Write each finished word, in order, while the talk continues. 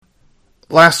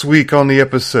last week on the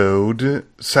episode,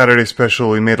 Saturday Special,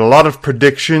 we made a lot of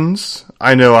predictions.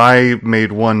 I know I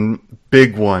made one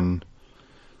big one.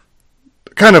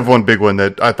 Kind of one big one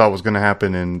that I thought was going to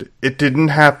happen, and it didn't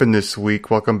happen this week.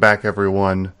 Welcome back,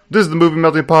 everyone. This is the Movie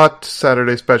Melting Pot,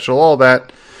 Saturday Special, all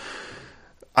that.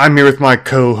 I'm here with my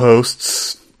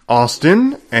co-hosts,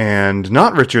 Austin, and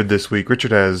not Richard this week.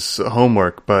 Richard has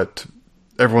homework, but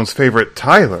everyone's favorite,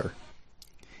 Tyler.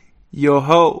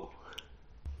 Yo-ho.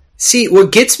 See,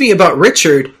 what gets me about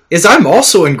Richard is I'm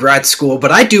also in grad school,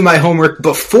 but I do my homework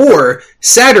before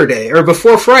Saturday, or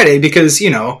before Friday, because,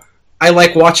 you know, I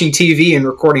like watching TV and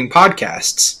recording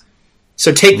podcasts.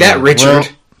 So take that, Richard.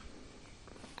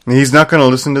 Well, he's not going to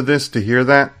listen to this to hear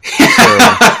that.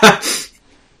 So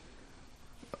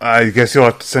I guess you'll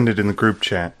have to send it in the group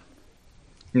chat.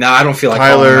 No, I don't feel like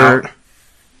calling him out.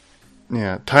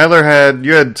 Yeah, Tyler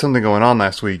you had something going on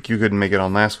last week. You couldn't make it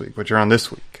on last week, but you're on this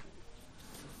week.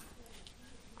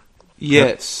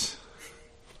 Yes.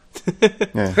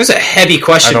 Yeah. There's a heavy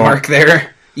question mark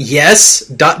there.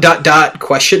 Yes, ...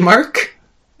 question mark?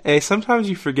 Hey, sometimes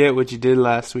you forget what you did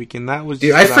last week, and that was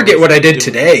just Dude, I forget what I did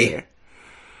today.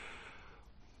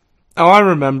 Oh, I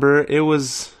remember.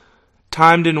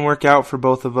 Time didn't work out for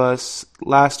both of us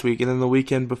last week, and then the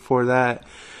weekend before that,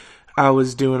 I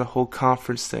was doing a whole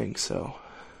conference thing, so.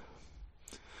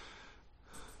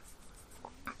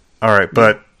 Alright,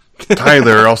 but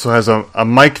Tyler also has a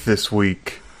mic this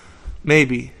week.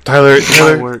 Maybe. Tyler,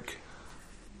 might work.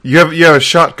 You have a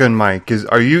shotgun mic.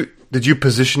 Did you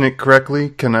position it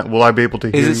correctly? Will I be able to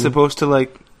hear you? Is it supposed to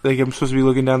like I'm supposed to be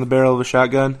looking down the barrel of a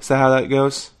shotgun? Is that how that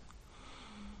goes?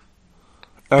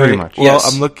 Pretty much. Well,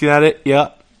 yes. I'm looking at it.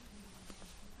 Yep.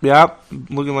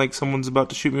 Looking like someone's about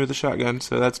to shoot me with a shotgun.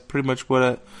 So that's pretty much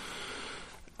what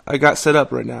I got set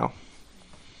up right now.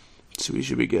 So we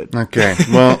should be good. Okay.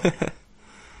 Well,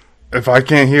 if I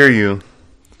can't hear you,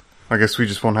 I guess we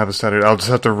just won't have a Saturday. I'll just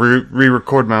have to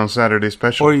re-record my own Saturday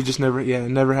Special. Or you just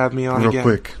never have me on real again.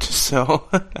 Quick. So.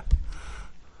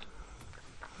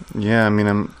 Yeah, I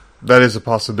mean, that is a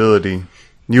possibility.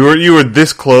 You were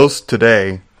this close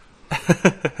today.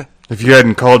 If you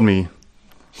hadn't called me.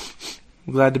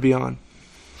 I'm glad to be on.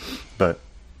 But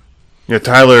yeah,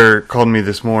 Tyler called me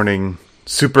this morning,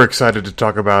 super excited to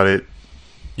talk about it.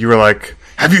 You were like,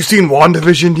 "Have you seen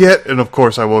WandaVision yet?" And of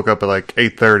course, I woke up at like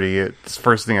 8:30. It's the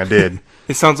first thing I did.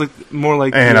 It sounds like more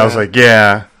like. And I was like,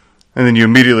 "Yeah," and then you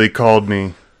immediately called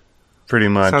me. Pretty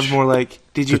much. Sounds more like,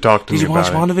 did you watch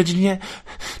WandaVision yet?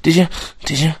 Did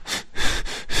you?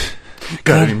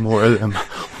 Got any more of them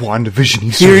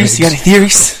WandaVision theories? You got any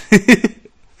theories?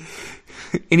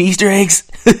 Any Easter eggs?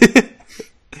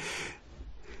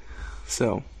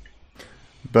 So.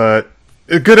 But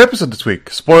a good episode this week.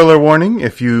 Spoiler warning,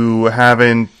 if you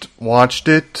haven't watched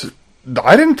it.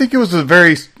 I didn't think it was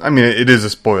it is a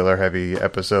spoiler-heavy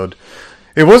episode.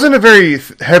 It wasn't a very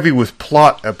heavy with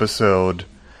plot episode.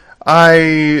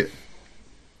 Tyler's...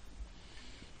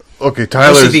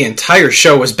 Most of the entire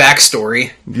show was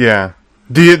backstory. Yeah.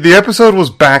 The episode was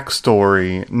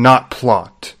backstory, not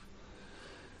plot.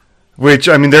 Which,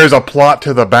 I mean, there's a plot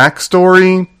to the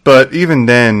backstory, but even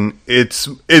then, it's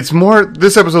more...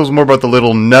 This episode was more about the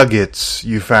little nuggets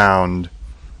you found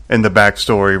in the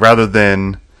backstory, rather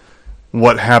than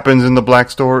what happens in the black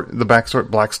story. The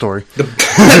backstory.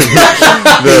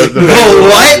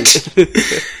 What?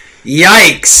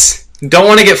 Yikes. Don't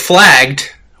want to get flagged.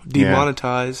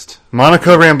 Demonetized. Yeah. Monica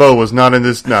Rambeau was not in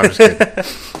this... No, I'm just kidding.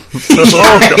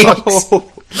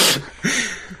 Oh, God.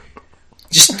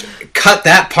 Just cut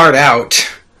that part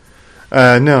out.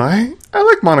 No, I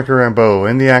like Monica Rambeau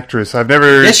and the actress.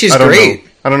 Yeah, she's great.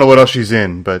 I don't know what else she's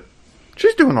in, but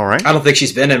she's doing all right. I don't think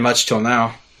she's been in much till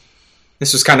now.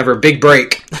 This was kind of her big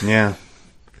break. Yeah.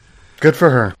 Good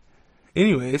for her.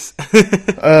 Anyways.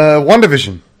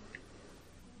 WandaVision.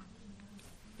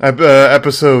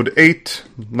 Episode 8.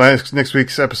 Next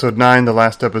week's episode 9, the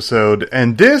last episode.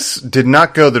 And this did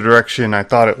not go the direction I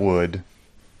thought it would.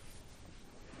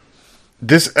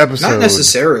 This episode... Not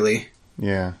necessarily.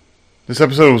 Yeah. This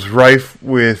episode was rife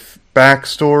with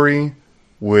backstory,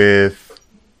 with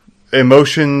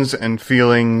emotions and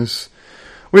feelings,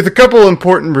 with a couple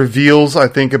important reveals, I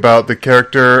think, about the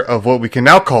character of what we can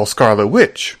now call Scarlet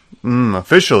Witch.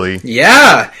 Officially.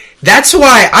 Yeah, that's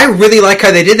why I really like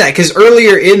how they did that, because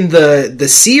earlier in the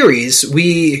series,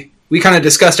 we kind of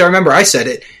discussed, I remember I said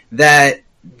it, that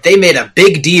they made a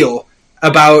big deal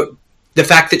about the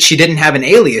fact that she didn't have an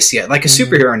alias yet, like a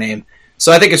superhero name.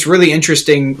 So I think it's really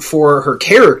interesting for her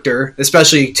character,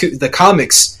 especially to the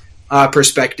comics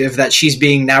perspective, that she's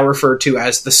being now referred to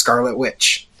as the Scarlet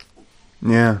Witch.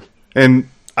 Yeah, and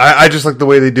I just like the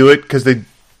way they do it, because they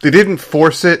didn't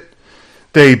force it.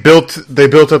 They built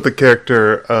up the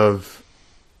character of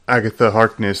Agatha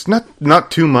Harkness.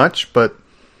 Not too much, but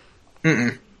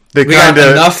we they got kind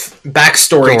of enough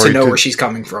backstory to know where she's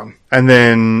coming from. And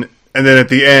then at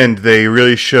the end, they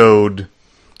really showed,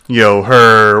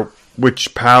 her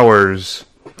witch powers.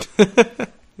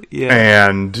 Yeah.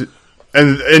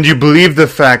 And you believe the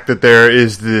fact that there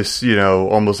is this,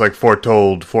 almost like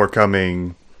foretold,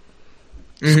 forecoming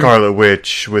Scarlet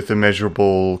Witch with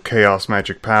immeasurable chaos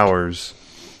magic powers.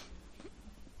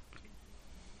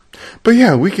 But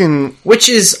yeah, we can... Which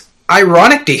is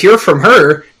ironic to hear from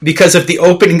her because of the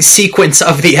opening sequence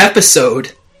of the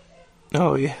episode.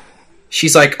 Oh, yeah.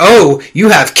 She's like, oh, you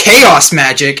have chaos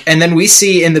magic. And then we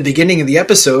see in the beginning of the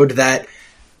episode that,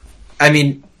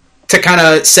 to kind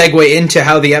of segue into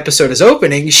how the episode is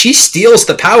opening, she steals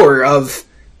the power of,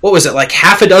 what was it, like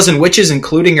half a dozen witches,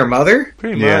 including her mother?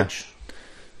 Pretty much.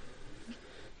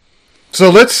 So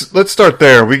let's start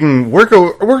there. We can work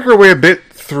our way a bit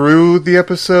through the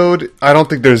episode. I don't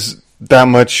think there's that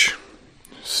much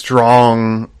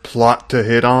strong plot to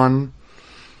hit on.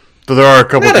 So there are a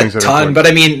couple things that are important.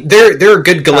 But there are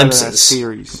good glimpses.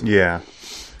 Series. Yeah.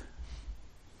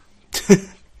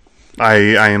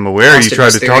 I am aware you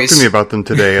tried to talk to me about them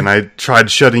today, and I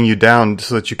tried shutting you down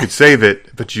so that you could save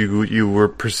it, but you were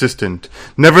persistent.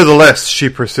 Nevertheless, she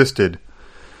persisted.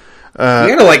 We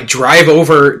gotta drive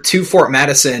over to Fort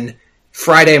Madison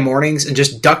Friday mornings and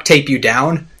just duct tape you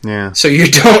down. Yeah. So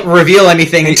you don't reveal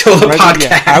anything until the podcast.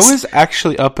 Yeah. I was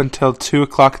actually up until 2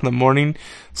 o'clock in the morning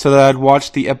so that I'd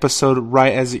watch the episode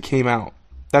right as it came out.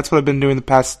 That's what I've been doing the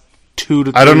past 2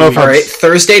 to 3 I don't know weeks. if All right,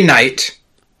 Thursday night.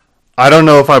 I don't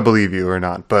know if I believe you or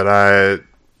not, but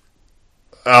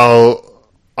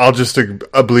I'll just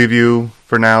believe you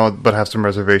for now, but have some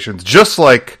reservations. Just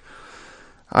like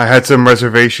I had some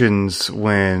reservations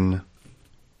when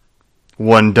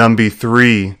Dumby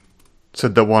 3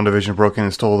 said that WandaVision broke in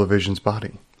and stole the Vision's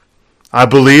body. I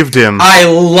believed him. I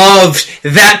loved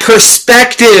that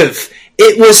perspective.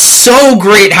 It was so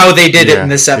great how they did it in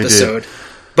this episode.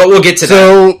 But we'll get to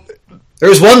that.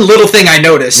 There's one little thing I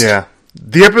noticed. Yeah.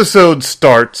 The episode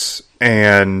starts,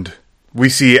 and we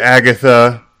see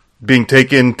Agatha being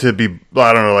taken to be,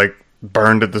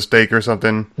 burned at the stake or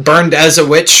something. Burned as a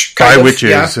witch, by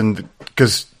witches, and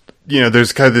because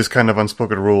there's this kind of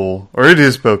unspoken rule, or it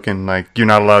is spoken, you're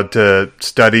not allowed to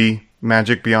study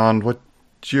magic beyond what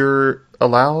you're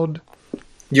allowed,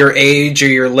 your age or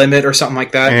your limit or something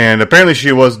like that. And apparently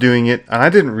she was doing it, and I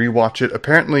didn't rewatch it.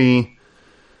 Apparently,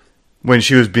 when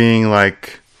she was being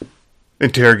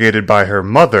interrogated by her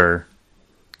mother,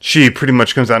 she pretty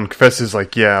much comes out and confesses,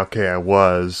 yeah, okay, I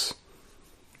was,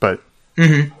 but. I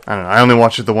don't know. I only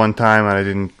watched it the one time,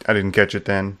 and I didn't catch it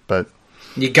then. But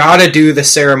you gotta do the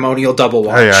ceremonial double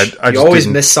watch. I you always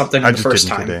miss something the first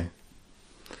time. Today.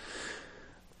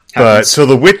 But so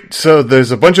there's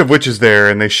a bunch of witches there,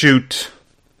 and they shoot,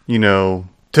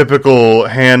 typical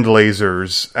hand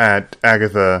lasers at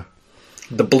Agatha.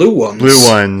 The blue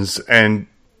ones, and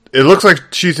it looks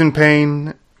like she's in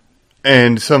pain,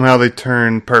 and somehow they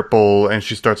turn purple, and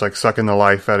she starts sucking the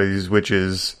life out of these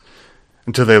witches.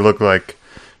 Until they look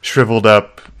shriveled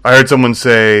up. I heard someone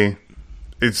say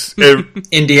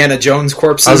Indiana Jones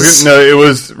corpses. It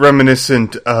was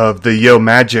reminiscent of the Yo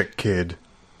Magic kid.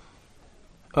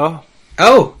 Oh,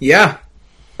 yeah.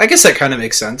 I guess that kind of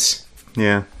makes sense.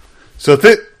 Yeah. So,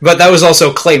 but that was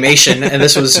also claymation, and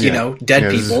this was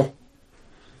dead people.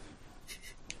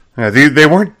 They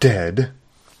weren't dead.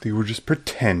 They were just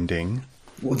pretending.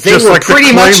 They were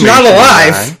pretty much not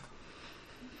alive.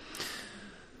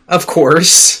 Of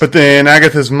course. But then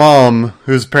Agatha's mom,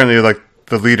 who's apparently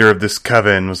the leader of this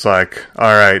coven, was like,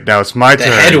 alright, now it's my turn.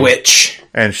 The head witch.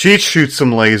 And she shoots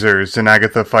some lasers, and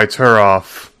Agatha fights her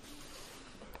off.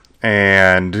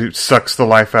 And sucks the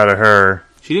life out of her.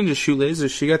 She didn't just shoot lasers,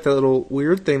 she got that little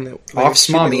weird thing that... Off's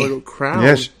mommy. Little crown.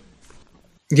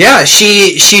 Yeah,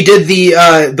 she did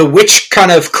the witch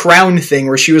kind of crown thing,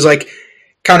 where she was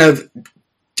kind of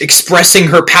expressing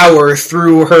her power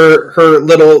through her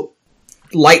little...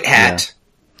 light hat.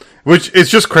 Yeah. Which is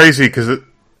just crazy because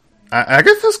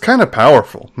Agatha's kind of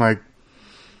powerful.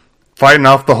 Fighting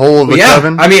off the whole of the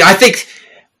coven.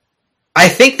 I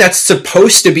think that's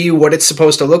supposed to be what it's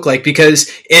supposed to look like because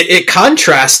it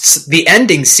contrasts the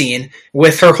ending scene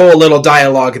with her whole little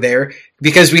dialogue there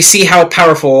because we see how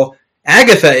powerful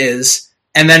Agatha is,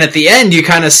 and then at the end you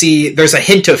kind of see there's a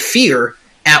hint of fear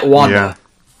at Wanda. Yeah.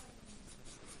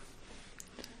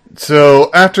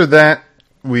 So after that,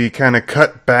 we kind of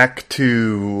cut back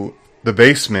to the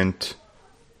basement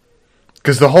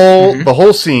because the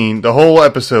whole scene, the whole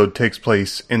episode takes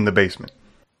place in the basement.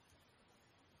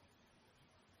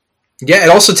 Yeah, it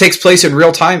also takes place in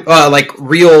real time, like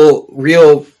real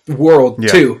world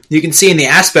too. You can see in the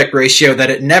aspect ratio that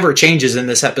it never changes in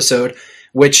this episode,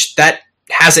 which that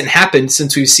hasn't happened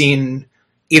since we've seen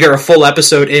either a full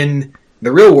episode in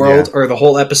the real world or the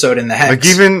whole episode in the Hex. Like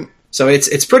even so,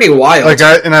 it's pretty wild. Like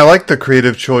I like the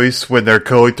creative choice when they're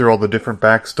going through all the different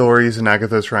backstories, and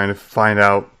Agatha's trying to find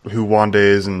out who Wanda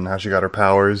is and how she got her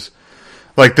powers.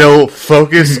 Like they'll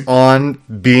focus on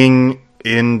being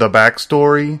in the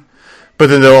backstory, but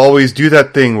then they'll always do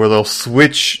that thing where they'll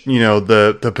switch,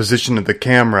 the position of the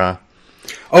camera.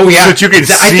 Oh yeah, so that you can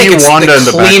see Wanda in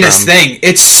the background. Cleanest thing.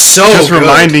 It's so just good.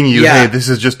 Reminding you, hey, this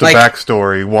is just a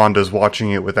backstory. Wanda's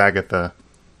watching it with Agatha.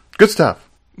 Good stuff.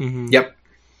 Mm-hmm. Yep.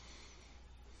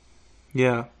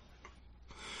 Yeah.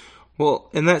 Well,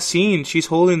 in that scene, she's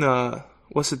holding the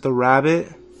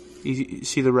rabbit? You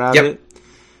see the rabbit? Yep.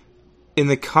 In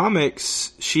the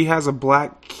comics, she has a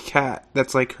black cat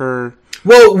that's like her...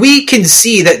 Well, we can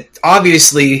see that,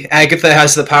 obviously, Agatha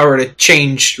has the power to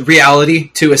change reality,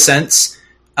 to a sense,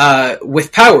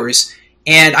 with powers.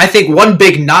 And I think one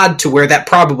big nod to where that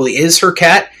probably is her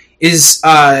cat is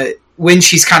when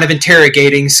she's kind of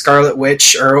interrogating Scarlet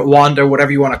Witch, or Wanda,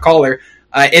 whatever you want to call her,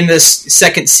 in this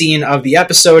second scene of the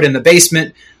episode in the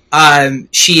basement.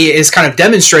 She is kind of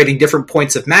demonstrating different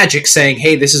points of magic, saying,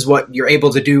 hey, this is what you're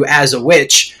able to do as a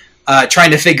witch,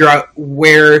 trying to figure out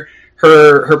where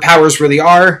her powers really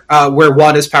are, where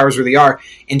Wanda's powers really are.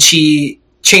 And she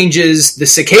changes the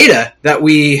cicada that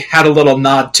we had a little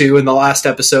nod to in the last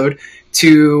episode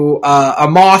to a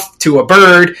moth, to a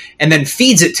bird, and then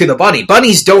feeds it to the bunny.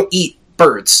 Bunnies don't eat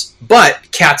birds,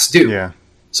 but cats do. Yeah.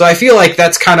 So I feel like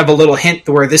that's kind of a little hint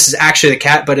where this is actually the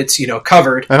cat, but it's,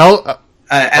 covered. And I'll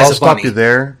stop you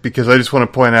there, because I just want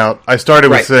to point out, I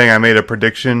started with saying I made a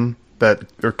prediction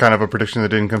or kind of a prediction that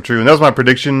didn't come true. And that was my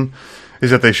prediction,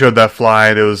 is that they showed that fly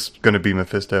and it was going to be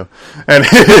Mephisto. And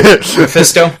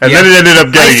Mephisto? And then it ended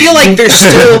up getting... I feel like there's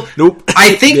still... Nope.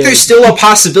 I think there's still a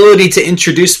possibility to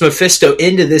introduce Mephisto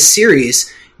into this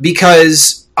series,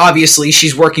 because obviously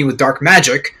she's working with dark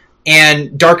magic,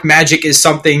 and dark magic is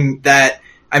something that...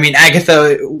 I mean,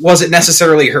 Agatha wasn't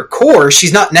necessarily her core.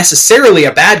 She's not necessarily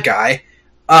a bad guy,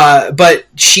 but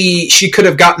she could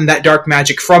have gotten that dark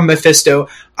magic from Mephisto.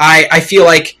 I feel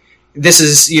like this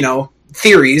is,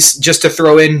 theories, just to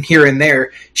throw in here and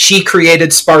there. She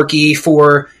created Sparky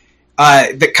for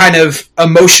the kind of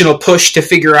emotional push to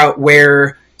figure out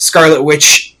where Scarlet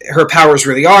Witch, her powers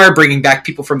really are, bringing back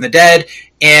people from the dead.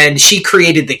 And she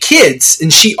created the kids,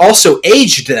 and she also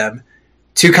aged them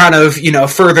to kind of,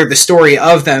 further the story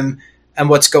of them and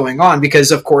what's going on.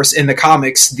 Because, of course, in the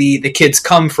comics, the kids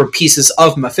come from pieces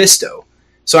of Mephisto.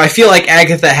 So I feel like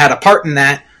Agatha had a part in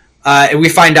that. And we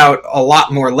find out a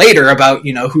lot more later about,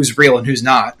 who's real and who's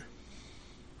not.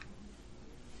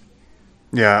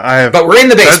 Yeah, But we're in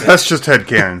the basement. That's just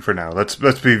headcanon for now. Let's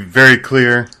be very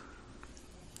clear.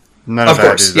 None of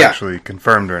that is actually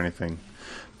confirmed or anything.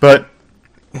 But...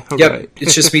 Yep,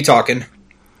 it's just me talking.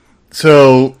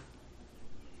 So...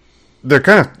 They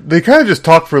kind of just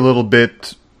talk for a little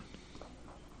bit,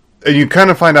 and you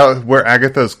kind of find out where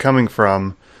Agatha is coming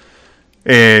from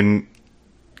in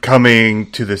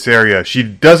coming to this area. She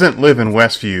doesn't live in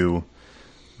Westview,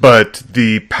 but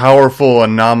the powerful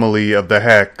anomaly of the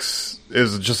Hex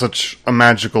is just such a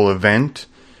magical event,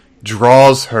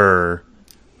 draws her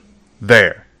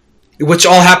there. Which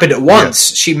all happened at once.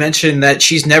 Yes. She mentioned that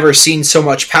she's never seen so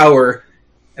much power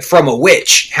from a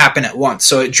witch happen at once.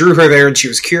 So it drew her there, and she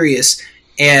was curious.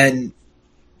 And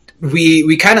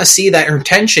we kind of see that her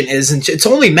intention is, and it's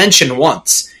only mentioned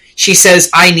once. She says,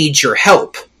 I need your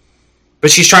help. But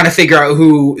she's trying to figure out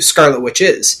who Scarlet Witch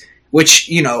is. Which,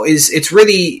 it's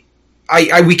really...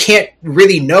 we can't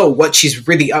really know what she's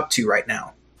really up to right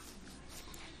now.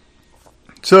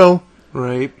 So...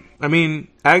 Right. I mean,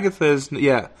 Agatha is...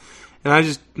 Yeah. And I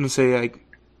just want to say,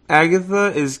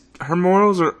 Agatha is... Her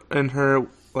morals are... And her...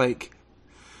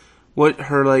 what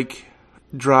her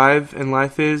drive in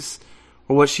life is,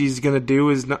 or what she's gonna do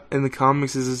is not in the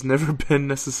comics has never been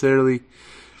necessarily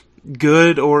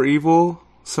good or evil.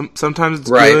 Sometimes it's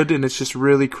good and it's just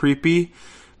really creepy.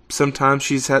 Sometimes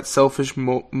she's had selfish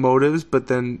motives, but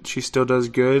then she still does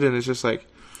good, and it's just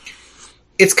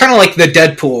it's kind of like the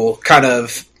Deadpool kind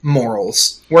of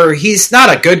morals, where he's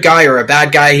not a good guy or a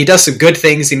bad guy. He does some good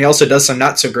things and he also does some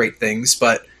not so great things,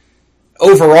 but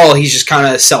overall he's just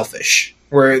kind of selfish,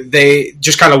 where they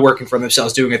just kind of working for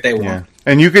themselves, doing what they want. Yeah.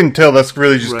 And you can tell that's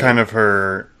really just kind of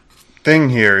her thing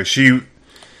here.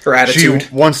 Her attitude. She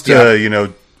wants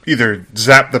to, either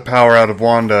zap the power out of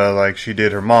Wanda like she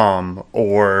did her mom,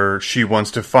 or she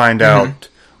wants to find out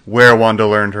where Wanda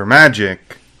learned her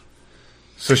magic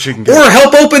So she can or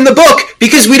help open the book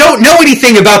because we don't know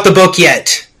anything about the book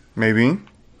yet. Maybe.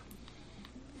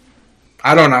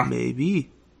 I don't know.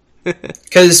 Maybe.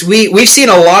 Because we've seen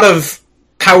a lot of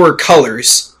power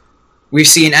colors. We've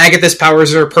seen Agatha's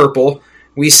powers are purple.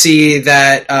 We see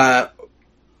that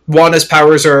Wanda's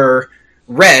powers are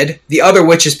red. The other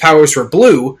witch's powers were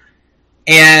blue.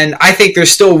 And I think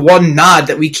there's still one nod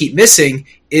that we keep missing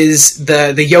is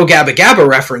the Yo Gabba Gabba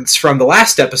reference from the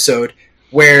last episode,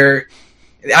 where,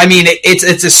 I mean,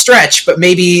 it's a stretch, but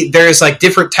maybe there's like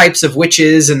different types of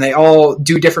witches and they all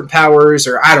do different powers,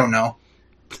 or I don't know.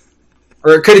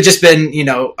 Or it could have just been,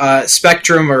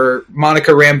 Spectrum or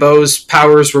Monica Rambeau's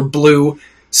powers were blue,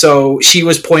 so she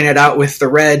was pointed out with the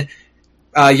red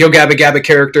Yo Gabba Gabba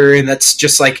character, and that's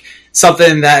just like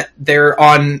something that they're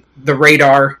on the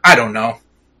radar. I don't know.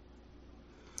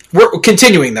 We're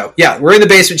continuing, though. Yeah, we're in the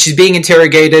basement. She's being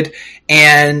interrogated,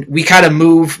 and we kind of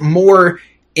move more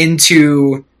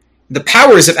into the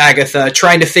powers of Agatha,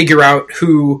 trying to figure out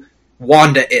who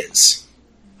Wanda is.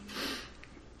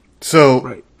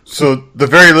 So the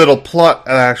very little plot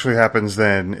that actually happens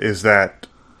then is that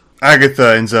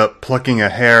Agatha ends up plucking a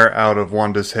hair out of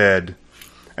Wanda's head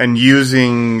and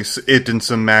using it and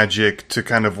some magic to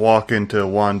kind of walk into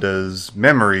Wanda's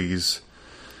memories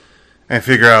and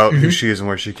figure out who she is and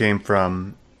where she came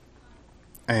from.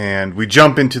 And we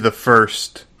jump into the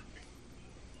first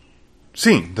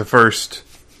scene, the first,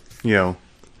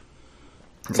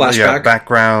 flashback,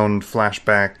 background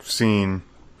flashback scene.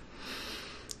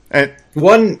 And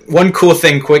one cool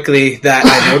thing quickly that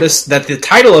I noticed, that the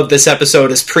title of this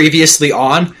episode is Previously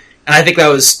On, and I think that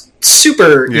was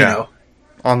super,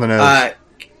 on the nose.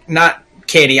 Not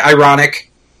canny,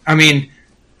 ironic. I mean,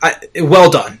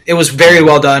 well done. It was very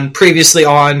well done. Previously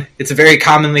On, it's a very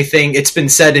commonly thing. It's been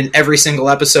said in every single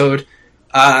episode.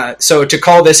 So to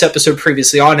call this episode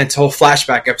Previously On, it's a whole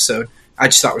flashback episode, I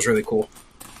just thought was really cool.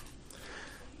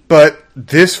 But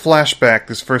this first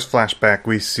flashback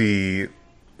we see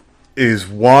is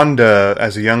Wanda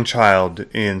as a young child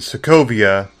in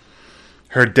Sokovia.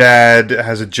 Her dad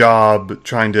has a job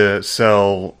trying to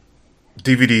sell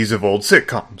DVDs of old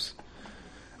sitcoms.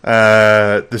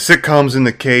 The sitcoms in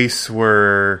the case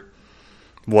were,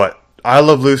 I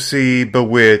Love Lucy,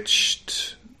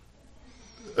 Bewitched,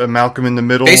 Malcolm in the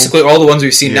Middle. Basically all the ones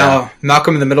we've seen now.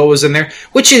 Malcolm in the Middle was in there,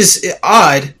 which is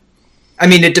odd. I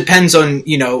mean, it depends on,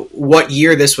 what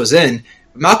year this was in.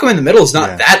 Malcolm in the Middle is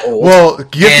not that old. Well,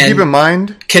 you have to keep in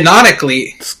mind,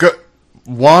 canonically,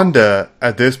 Wanda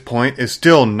at this point is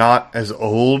still not as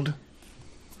old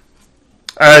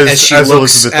as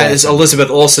Elizabeth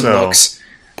Olsen looks.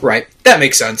 Right, that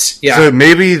makes sense. Yeah. So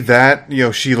maybe that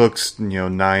she looks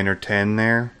 9 or 10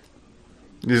 there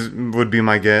would be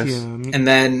my guess. Yeah. And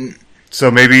then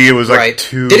so maybe it was like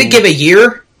 2. Did it give a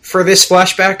year for this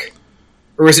flashback,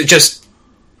 or was it just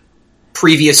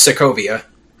previous Sokovia?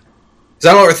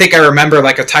 Because I don't think I remember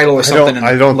like a title or something.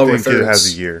 I don't lower think thirds. it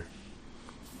has a year.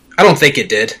 I don't think it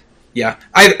did. Yeah.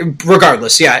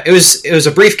 Regardless, yeah, it was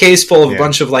a briefcase full of a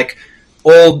bunch of like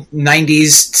old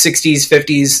 90s, 60s,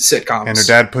 50s sitcoms. And her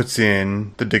dad puts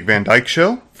in the Dick Van Dyke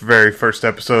Show. The very first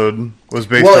episode was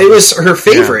based on... Well, it was her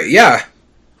favorite, yeah.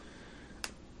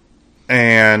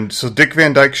 And so Dick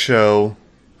Van Dyke Show...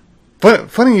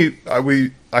 Funny,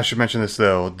 I should mention this,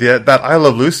 though. That I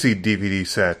Love Lucy DVD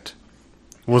set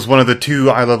was one of the 2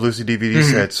 I Love Lucy DVD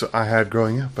sets I had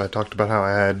growing up. I talked about how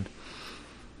I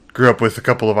grew up with a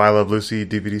couple of I Love Lucy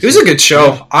DVD sets. It was a good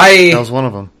show. That was one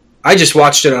of them. I just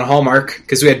watched it on Hallmark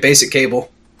because we had basic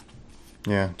cable.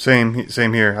 Yeah, same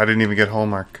here. I didn't even get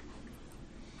Hallmark.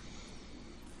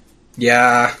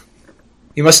 Yeah.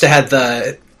 You must have had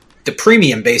the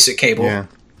premium basic cable. Yeah.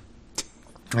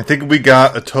 I think we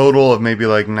got a total of maybe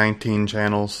like 19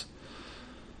 channels.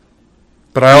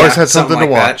 But I always had something to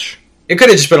watch. It could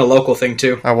have just been a local thing,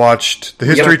 too. I watched the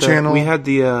History Channel. We had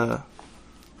the...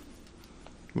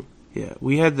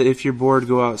 we had the If You're Bored,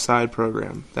 Go Outside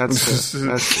program. That's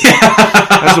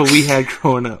what we had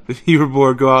growing up. If you were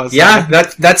bored, go outside. Yeah,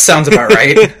 that sounds about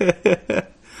right.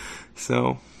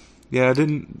 So, I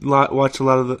didn't watch a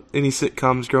lot of any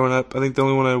sitcoms growing up. I think the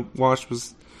only one I watched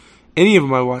was... Any of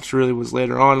them I watched really was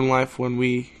later on in life when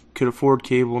we could afford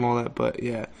cable and all that. But,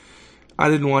 I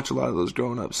didn't watch a lot of those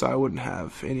growing up, so I wouldn't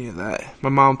have any of that. My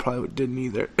mom probably didn't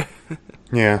either.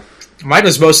 Yeah. Mine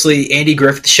was mostly Andy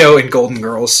Griffith Show and Golden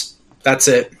Girls. That's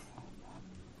it.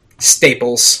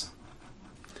 Staples.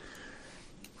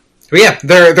 But yeah,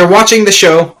 they're watching the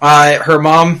show. Her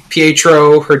mom,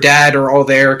 Pietro, her dad are all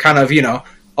there. Kind of, a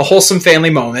wholesome family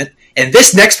moment. And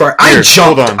this next part, I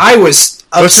jumped. I was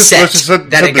upset let's just set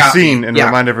the scene and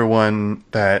remind everyone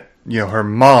that her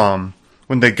mom,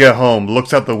 when they get home,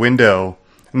 looks out the window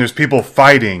and there's people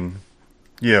fighting.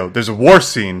 There's a war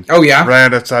scene. Oh, yeah?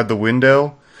 Right outside the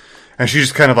window. And she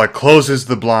just kind of like closes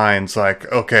the blinds, like,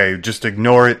 okay, just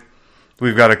ignore it.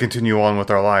 We've got to continue on with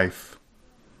our life.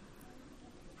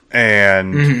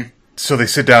 And so they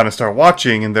sit down and start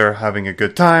watching, and they're having a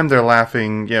good time. They're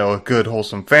laughing, a good,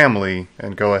 wholesome family.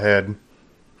 And go ahead.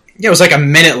 Yeah, it was like a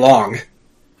minute long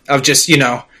of just,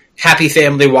 happy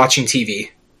family watching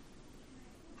TV.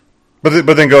 But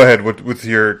then go ahead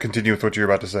continue with what you're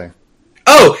about to say.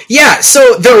 Oh, yeah,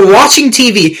 so they're watching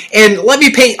TV, and let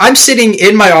me paint, I'm sitting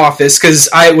in my office, because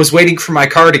I was waiting for my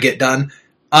car to get done,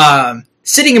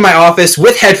 sitting in my office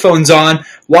with headphones on,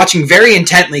 watching very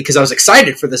intently, because I was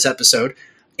excited for this episode,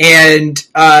 and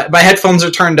my headphones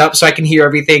are turned up so I can hear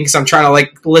everything, because I'm trying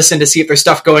to listen to see if there's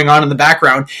stuff going on in the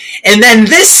background, and then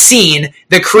this scene,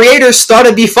 the creators thought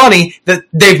it'd be funny that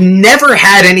they've never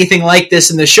had anything like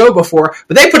this in the show before,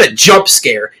 but they put a jump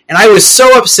scare, and I was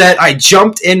so upset, I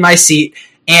jumped in my seat,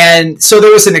 and so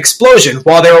there was an explosion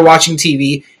while they were watching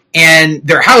TV, and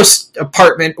their house,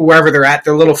 apartment, wherever they're at,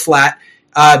 their little flat,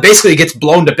 basically gets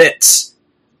blown to bits.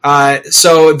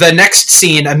 So the next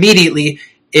scene immediately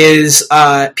is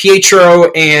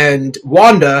Pietro and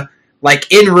Wanda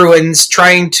in ruins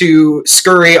trying to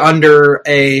scurry under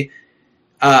a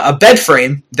bed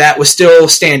frame that was still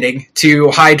standing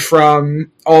to hide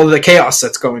from all of the chaos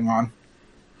that's going on.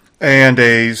 And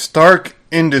a Stark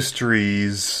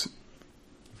Industries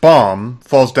bomb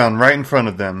falls down right in front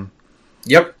of them.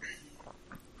 Yep.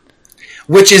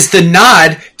 Which is the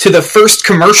nod to the first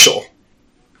commercial.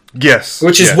 Yes.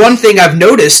 Which is one thing I've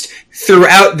noticed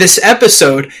throughout this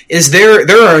episode is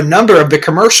there are a number of the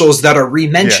commercials that are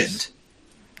re-mentioned.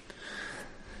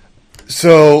 Yes.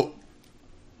 So,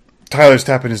 Tyler's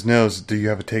tapping his nose. Do you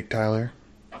have a take, Tyler?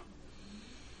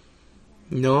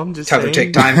 No, I'm just Tyler, saying.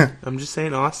 take time. I'm just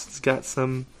saying Austin's got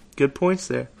some good points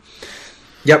there.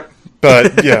 Yep.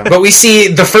 But, yeah. But we see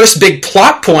the first big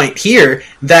plot point here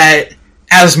that,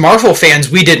 as Marvel fans,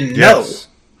 we didn't know.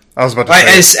 I was about to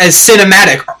say. As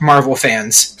cinematic Marvel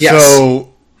fans. Yes.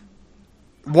 So,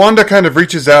 Wanda kind of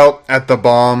reaches out at the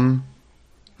bomb,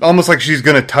 almost like she's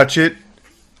going to touch it.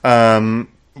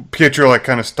 Pietro,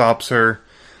 kind of stops her.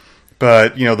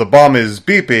 But, the bomb is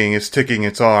beeping, it's ticking,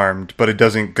 it's armed, but it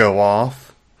doesn't go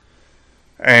off.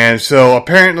 And so,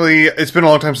 apparently, it's been a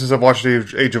long time since I've watched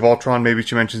Age of Ultron, maybe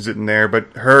she mentions it in there,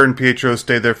 but her and Pietro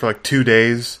stayed there for 2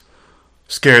 days,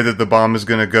 scared that the bomb is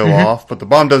going to go off, but the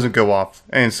bomb doesn't go off.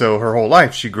 And so, her whole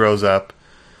life, she grows up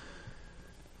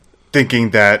thinking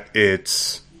that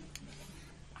it's,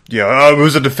 it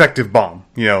was a defective bomb.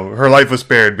 Her life was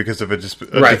spared because of a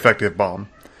defective bomb.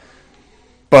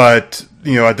 But,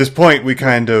 at this point, we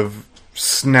kind of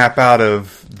snap out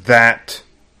of that,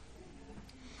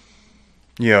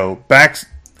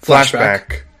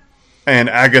 flashback. And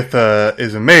Agatha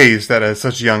is amazed that at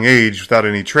such a young age, without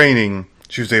any training,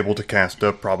 she was able to cast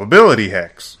a probability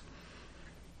hex.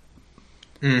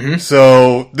 Mm-hmm.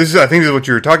 So, I think this is what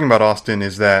you were talking about, Austin,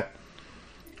 is that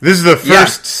this is the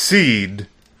first seed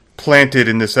planted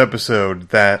in this episode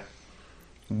that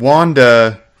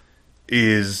Wanda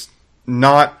is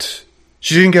not...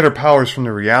 She didn't get her powers from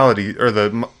the reality, or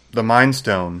the Mind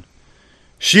Stone.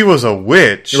 She was a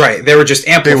witch. Right, they were just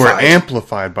amplified. They were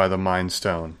amplified by the Mind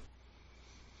Stone.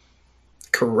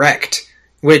 Correct.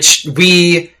 Which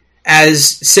we,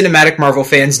 as cinematic Marvel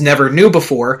fans, never knew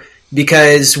before,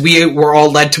 because we were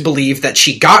all led to believe that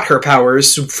she got her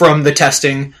powers from the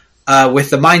testing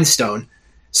with the Mind Stone.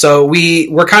 So we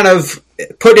were kind of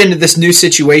put into this new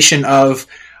situation of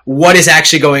what is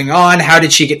actually going on, how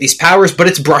did she get these powers, but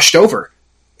it's brushed over.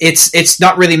 It's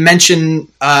not really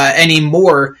mentioned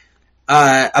anymore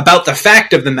about the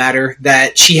fact of the matter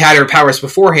that she had her powers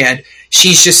beforehand.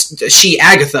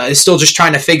 Agatha, is still just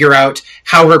trying to figure out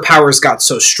how her powers got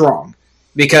so strong.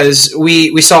 Because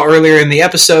we saw earlier in the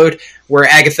episode where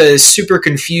Agatha is super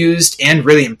confused and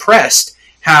really impressed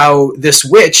how this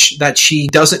witch that she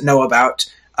doesn't know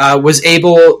about was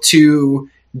able to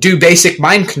do basic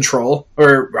mind control,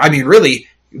 really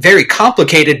very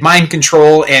complicated mind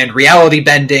control and reality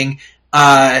bending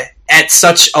at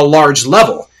such a large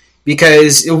level.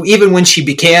 Because even when she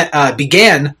began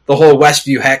the whole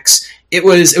Westview Hex, it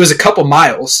was a couple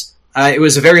miles. It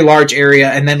was a very large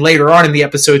area, and then later on in the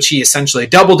episode, she essentially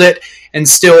doubled it, and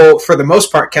still, for the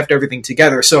most part, kept everything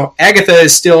together. So Agatha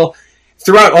is still,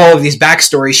 throughout all of these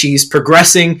backstories, she's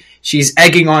progressing, she's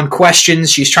egging on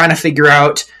questions, she's trying to figure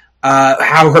out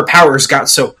how her powers got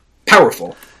so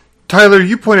powerful. Tyler,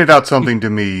 you pointed out something to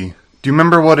me. Do you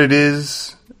remember what it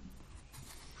is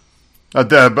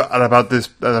about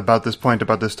this point,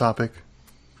 about this topic?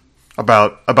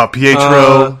 About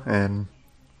Pietro and...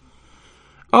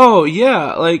 Oh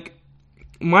yeah, like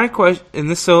my question, and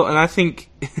I think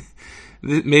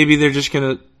maybe they're just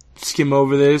gonna skim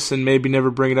over this and maybe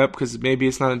never bring it up because maybe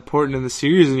it's not important in the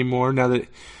series anymore now that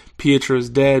Pietro is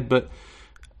dead. But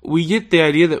we get the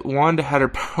idea that Wanda had her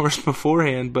powers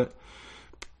beforehand, but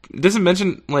it doesn't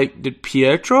mention, like, did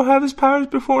Pietro have his powers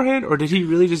beforehand, or did he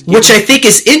really just get Which I think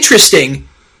is interesting.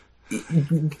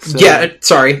 So, yeah,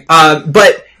 sorry.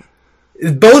 But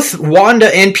both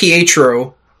Wanda and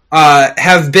Pietro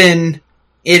have been,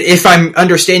 if I'm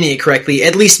understanding it correctly,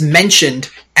 at least mentioned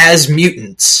as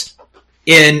mutants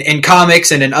in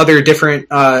comics and in other different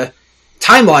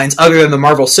timelines other than the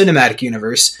Marvel Cinematic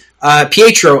Universe.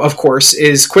 Pietro, of course,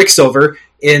 is Quicksilver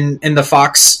in the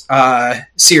Fox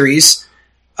series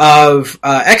of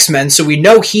X-Men, so we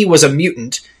know he was a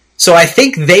mutant. So I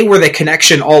think they were the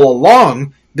connection all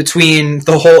along between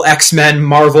the whole X-Men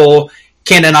Marvel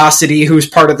canonicity, who's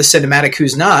part of the cinematic,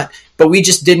 who's not, but we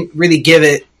just didn't really give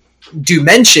it due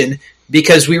mention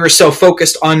because we were so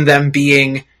focused on them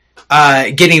being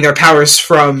getting their powers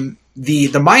from the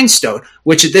Mind Stone,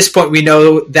 which at this point we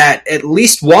know that at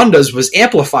least Wanda's was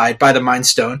amplified by the Mind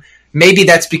Stone. Maybe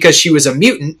that's because she was a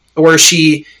mutant, or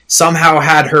she somehow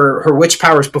had her witch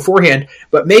powers beforehand,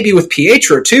 but maybe with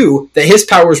Pietro too, that his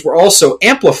powers were also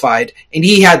amplified, and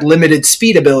he had limited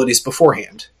speed abilities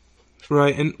beforehand.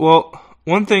 Right, and well,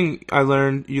 one thing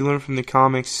you learn from the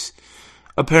comics,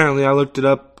 apparently I looked it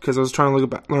up because I was trying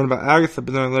to learn about Agatha,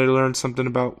 but then I later learned something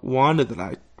about Wanda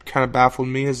that kind of baffled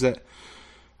me, is that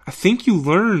I think you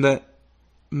learn that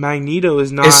Magneto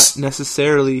is not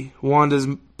necessarily Wanda's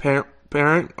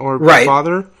parent or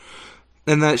father,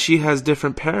 and that she has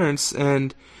different parents.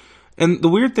 And the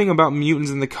weird thing about mutants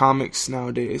in the comics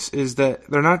nowadays is that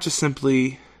they're not just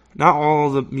simply, not all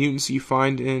the mutants you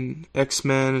find in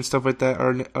X-Men and stuff like that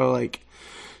are like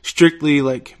strictly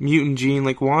like mutant gene.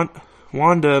 Like Wanda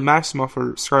Maximoff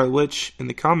or Scarlet Witch in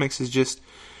the comics is just,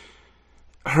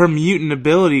 her mutant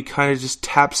ability kind of just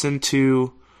taps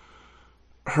into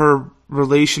her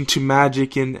relation to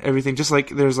magic and everything. Just like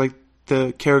there's like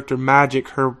the character Magic,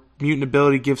 her mutant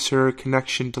ability gives her a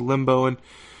connection to Limbo, and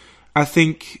I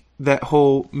think that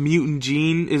whole mutant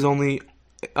gene is only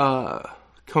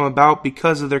come about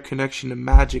because of their connection to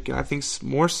magic, and I think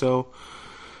more so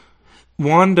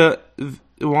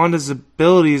Wanda's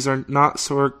abilities are not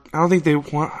so. I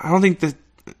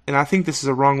think this is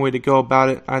a wrong way to go about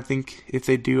it. I think if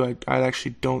they do, I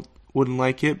actually wouldn't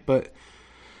like it. But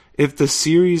if the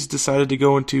series decided to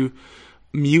go into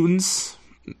mutants,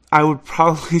 I would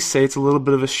probably say it's a little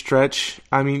bit of a stretch.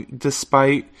 I mean,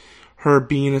 despite her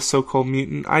being a so-called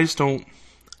mutant, I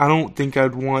don't think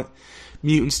I'd want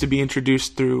mutants to be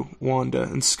introduced through Wanda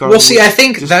and Scarlet. Well, see, I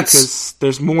think that's because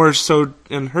there's more so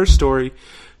in her story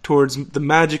towards the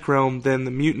magic realm than the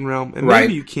mutant realm, and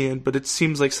maybe you can, but it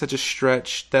seems like such a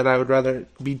stretch that I would rather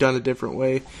be done a different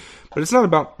way. But it's not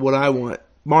about what I want.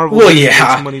 Marvel, well,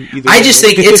 yeah, money either I just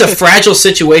think it's a fragile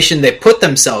situation they put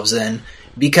themselves in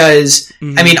because,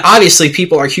 I mean, obviously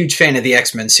people are a huge fan of the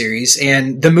X-Men series,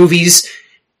 and the movies,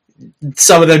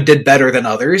 some of them did better than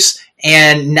others,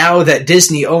 and now that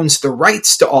Disney owns the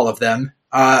rights to all of them,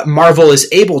 Marvel is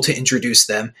able to introduce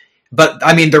them. But,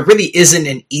 I mean, there really isn't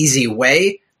an easy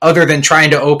way other than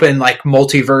trying to open, like,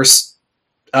 multiverse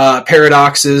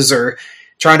paradoxes or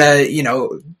trying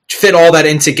to, fit all that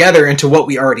in together into what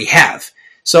we already have.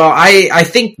 So I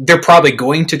think they're probably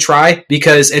going to try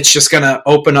because it's just going to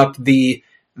open up the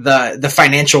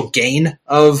financial gain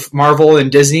of Marvel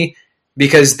and Disney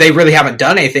because they really haven't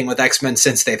done anything with X-Men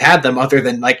since they've had them other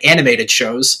than, like, animated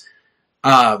shows.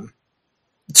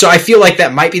 So I feel like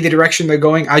that might be the direction they're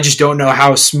going. I just don't know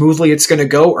how smoothly it's going to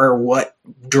go or what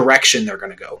direction they're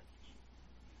going to go.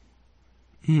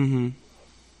 Mm-hmm.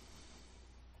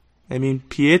 I mean,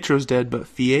 Pietro's dead,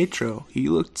 but Pietro, he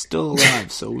looked still alive,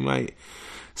 so we might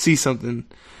see something.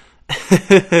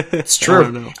 It's true. I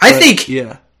don't know. I think...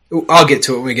 Yeah. I'll get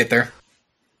to it when we get there.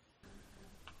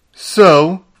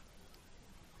 So,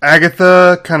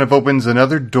 Agatha kind of opens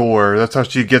another door. That's how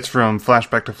she gets from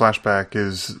flashback to flashback,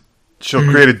 is she'll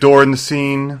create a door in the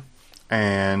scene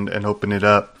and open it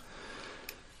up.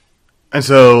 And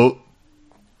so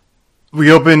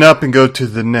we open up and go to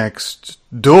the next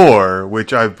door,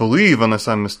 which I believe, unless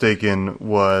I'm mistaken,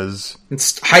 was...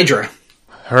 It's Hydra.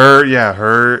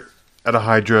 Her at a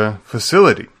Hydra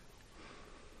facility.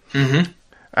 Mm-hmm.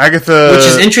 Agatha... Which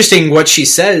is interesting what she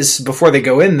says before they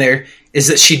go in there, is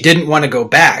that she didn't want to go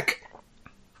back.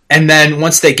 And then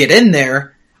once they get in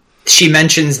there, she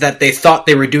mentions that they thought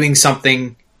they were doing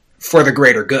something for the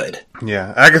greater good.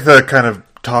 Yeah, Agatha kind of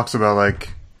talks about,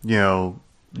 like,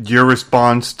 your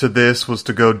response to this was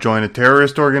to go join a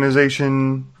terrorist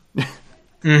organization.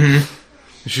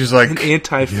 Mm-hmm. She's like an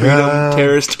anti-freedom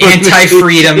terrorist.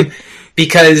 Anti-freedom,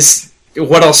 because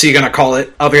what else are you going to call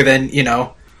it other than,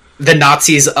 the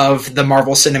Nazis of the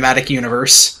Marvel Cinematic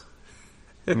Universe?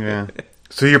 Yeah.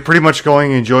 So you're pretty much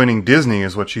going and joining Disney,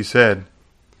 is what she said.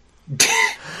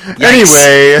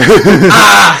 Anyway.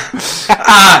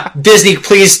 Disney,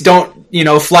 please don't,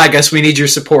 flag us. We need your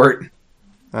support.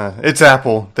 It's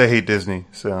Apple. They hate Disney,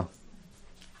 so.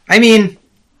 I mean,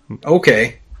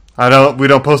 okay. We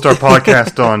don't post our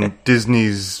podcast on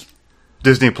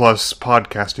Disney Plus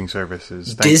podcasting services.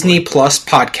 Thankfully. Disney Plus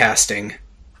podcasting.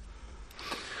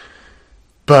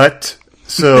 But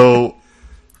so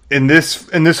in this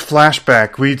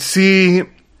flashback, we'd see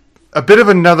a bit of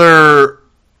another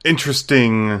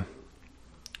interesting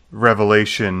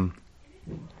revelation.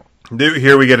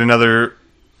 Here we get another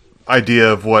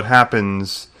idea of what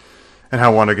happens and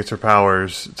how Wanda gets her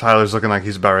powers. Tyler's looking like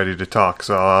he's about ready to talk,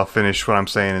 so I'll finish what I'm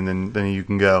saying and then you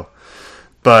can go.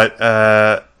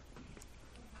 But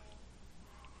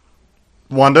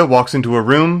Wanda walks into a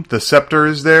room. The scepter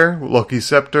is there, Loki's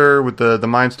scepter with the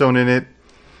Mind Stone in it.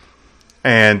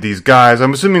 And these guys,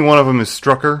 I'm assuming one of them is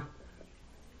Strucker.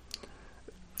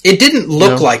 It didn't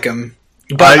look like him,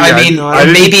 but I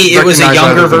maybe it was a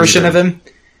younger version of him.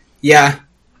 Yeah.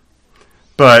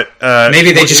 But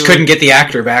maybe they just couldn't get the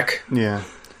actor back. Yeah.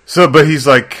 So, but he's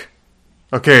like,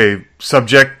 okay,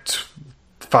 subject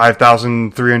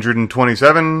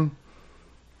 5,327.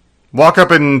 Walk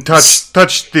up and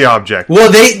touch the object. Well,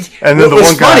 and then what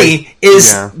was funny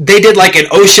is they did like an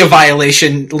OSHA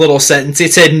violation little sentence.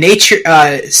 It said,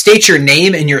 state your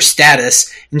name and your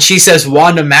status. And she says,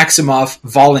 Wanda Maximoff,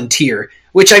 volunteer.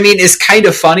 Which, I mean, is kind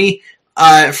of funny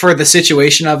for the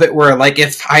situation of it, where like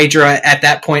if Hydra at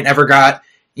that point ever got,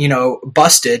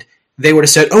 busted, they would have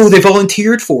said, oh, they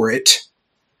volunteered for it.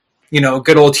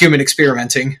 Good old human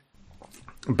experimenting.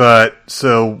 But,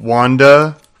 so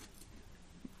Wanda...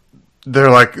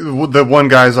 They're like, the one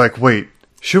guy's like, wait,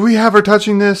 should we have her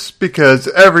touching this? Because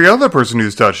every other person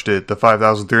who's touched it, the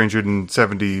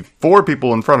 5,374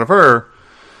 people in front of her,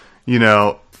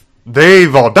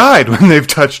 they've all died when they've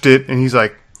touched it. And he's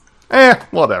like,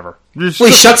 whatever. Well,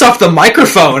 he shuts off the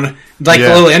microphone, like the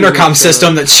little intercom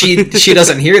system that she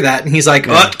doesn't hear that. And he's like,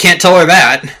 can't tell her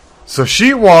that. So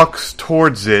she walks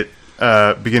towards it,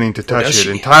 beginning to touch it.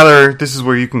 And Tyler, this is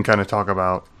where you can kind of talk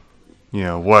about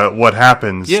what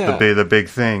happens, the big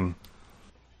thing.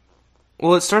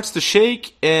 Well, it starts to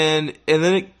shake, and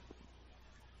then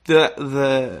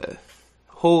the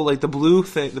whole, like, the blue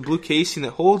casing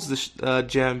that holds the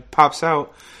gem pops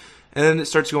out, and then it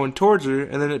starts going towards her,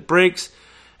 and then it breaks,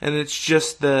 and it's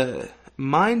just the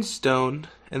Mind Stone,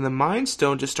 and the Mind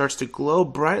Stone just starts to glow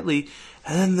brightly,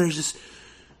 and then there's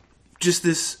just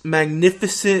this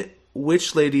magnificent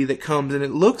witch lady that comes, and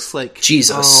it looks like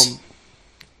Jesus.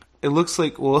 It looks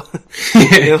like,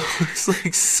 it looks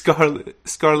like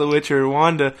Scarlet Witch or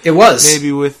Wanda. It was.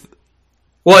 Maybe with...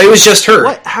 Well, it was just her.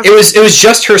 It was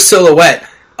just her silhouette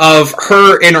of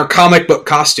her in her comic book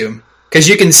costume. Because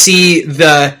you can see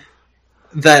the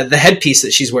headpiece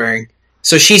that she's wearing.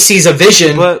 So she sees a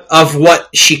vision of what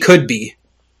she could be.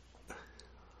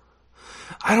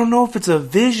 I don't know if it's a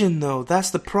vision, though.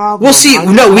 That's the problem. Well, see,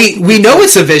 we know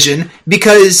it's a vision,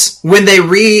 because when they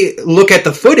re-look at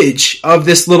the footage of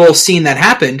this little scene that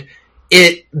happened,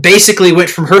 it basically went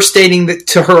from her standing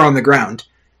to her on the ground.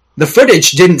 The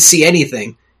footage didn't see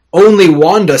anything. Only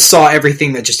Wanda saw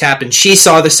everything that just happened. She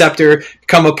saw the scepter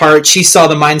come apart. She saw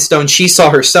the Mind Stone. She saw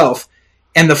herself.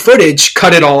 And the footage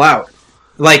cut it all out.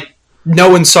 Like, no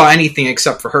one saw anything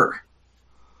except for her.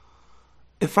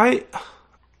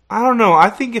 I don't know. I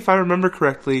think if I remember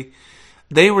correctly,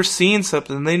 they were seeing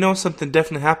something. They know something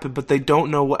definitely happened, but they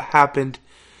don't know what happened.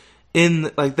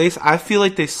 I feel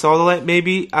like they saw the light.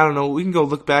 Maybe, I don't know. We can go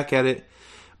look back at it,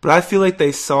 but I feel like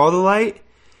they saw the light,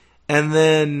 and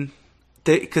then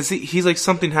because he's like,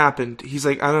 something happened. He's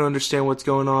like, I don't understand what's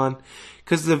going on,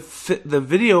 because the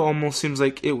video almost seems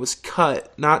like it was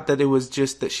cut. Not that it was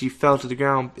just that she fell to the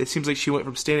ground. It seems like she went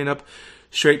from standing up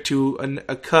straight to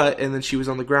a cut, and then she was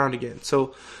on the ground again.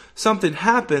 So something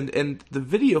happened, and the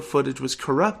video footage was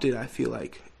corrupted, I feel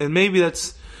like. And maybe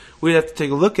we'd have to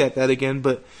take a look at that again,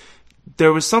 but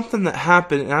there was something that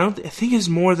happened, and I think it's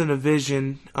more than a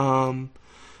vision.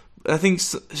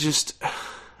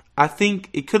 I think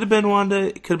it could have been Wanda,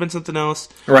 it could have been something else.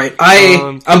 Right.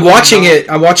 I'm watching it.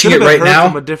 I'm watching it right now.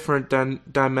 From a different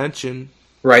dimension.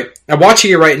 Right. I'm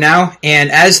watching it right now,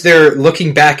 and as they're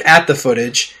looking back at the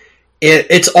footage,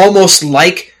 it's almost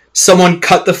like someone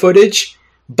cut the footage,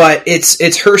 but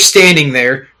it's her standing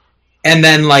there, and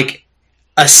then like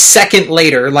a second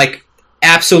later, like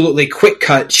absolutely quick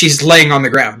cut, she's laying on the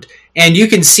ground. And you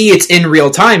can see it's in real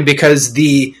time because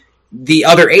the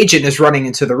other agent is running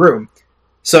into the room.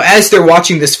 So as they're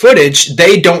watching this footage,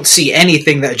 they don't see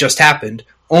anything that just happened.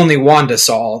 Only Wanda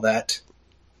saw all that.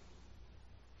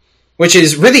 Which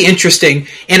is really interesting.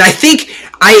 And I think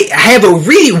I have a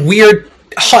really weird,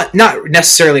 not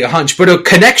necessarily a hunch, but a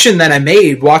connection that I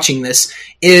made watching this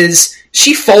is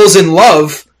she falls in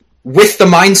love with the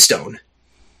Mind Stone.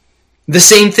 The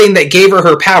same thing that gave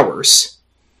her powers.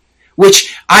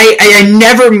 Which I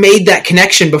never made that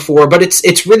connection before, but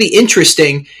it's really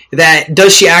interesting that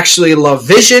does she actually love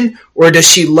Vision, or does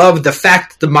she love the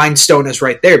fact that the Mind Stone is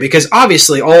right there? Because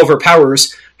obviously all of her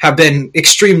powers have been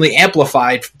extremely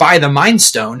amplified by the Mind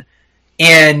Stone,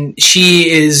 and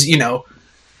she is,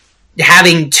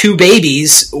 having 2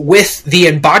 babies with the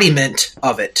embodiment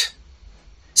of it.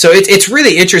 So it's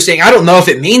really interesting. I don't know if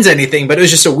it means anything, but it was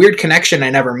just a weird connection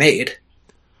I never made.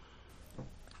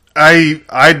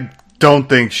 I don't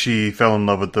think she fell in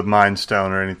love with the Mind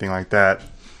Stone or anything like that.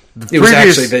 It was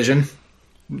actually Vision.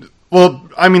 Well,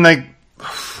 I mean, like,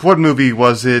 what movie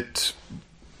was it?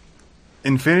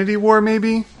 Infinity War,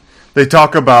 maybe? They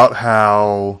talk about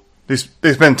how... They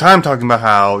spend time talking about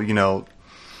how,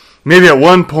 maybe at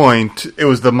one point it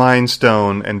was the Mind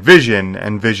Stone and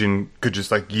Vision could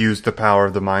just, use the power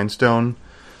of the Mind Stone.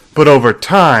 But over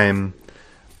time,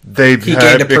 he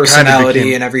gained a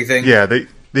personality and everything. Yeah,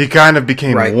 they kind of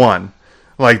became one.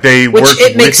 Like, they Which worked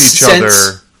it with makes each sense.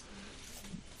 other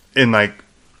in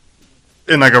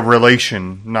a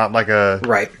relation, not like a...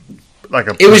 Right. Like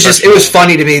a... It was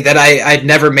funny to me that I'd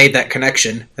never made that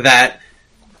connection, that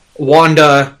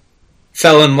Wanda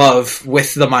fell in love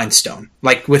with the Mind Stone.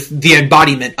 Like, with the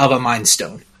embodiment of a Mind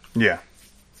Stone. Yeah.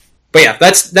 But yeah,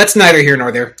 that's neither here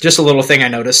nor there. Just a little thing I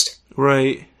noticed.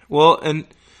 Right. Well, and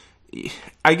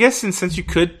I guess since you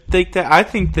could think that, I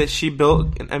think that she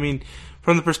built... I mean,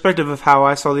 from the perspective of how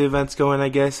I saw the events going, I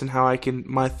guess, and how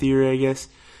my theory, I guess,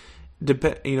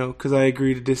 because I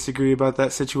agree to disagree about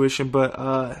that situation,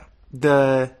 but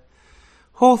the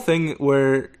whole thing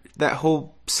where that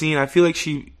whole scene, I feel like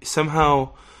she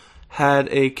somehow had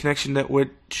a connection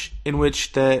in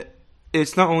which that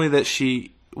it's not only that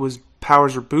she was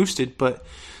powers were boosted, but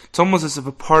it's almost as if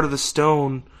a part of the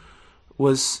stone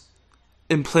was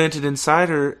implanted inside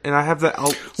her, and I have that.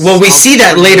 Well, we see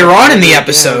that later on in the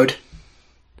episode.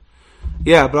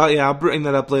 Yeah, but I'll bring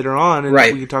that up later on, and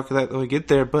we can talk about that when we get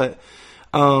there. But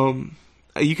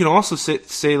you can also say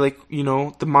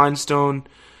the Mind Stone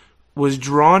was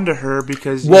drawn to her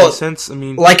because, in a sense, I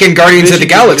mean, like in Guardians of the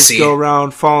Galaxy, just go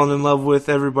around falling in love with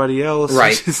everybody else.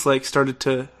 Right, just started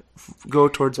to go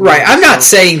towards. Right, I'm not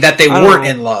saying that they weren't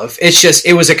in love. It's just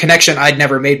it was a connection I'd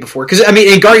never made before. Because I mean,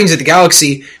 in Guardians of the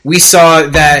Galaxy, we saw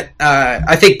that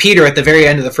I think Peter at the very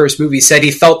end of the first movie said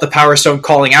he felt the Power Stone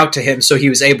calling out to him, so he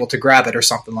was able to grab it or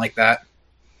something like that.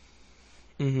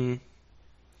 Mm-hmm.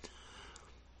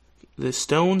 The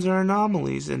stones are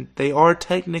anomalies, and they are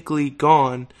technically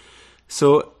gone.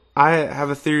 So I have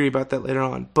a theory about that later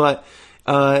on. But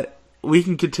we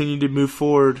can continue to move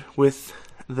forward with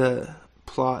the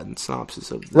plot and synopsis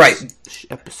of this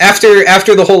episode.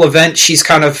 After the whole event, she's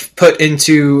kind of put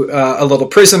into a little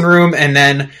prison room, and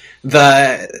then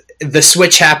the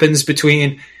switch happens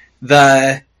between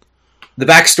the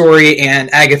backstory and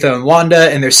Agatha and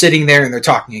Wanda, and they're sitting there and they're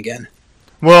talking again.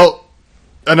 Well,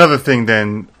 another thing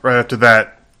then, right after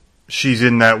that, she's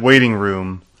in that waiting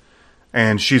room,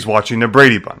 and she's watching the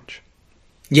Brady Bunch.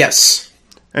 Yes.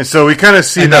 And so we kind of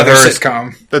see another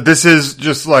sitcom. That this is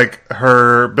just like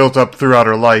her built up throughout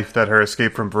her life, that her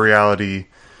escape from reality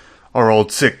are old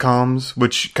sitcoms,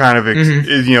 which kind of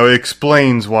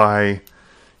explains why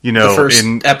the first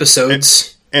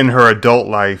episodes in her adult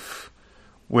life,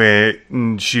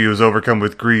 when she was overcome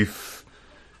with grief,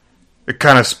 it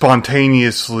kind of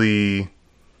spontaneously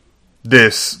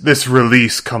this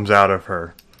release comes out of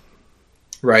her.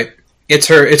 Right. It's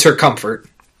her comfort.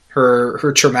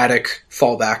 Her traumatic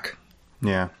fallback.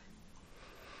 Yeah.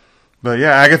 But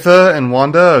yeah, Agatha and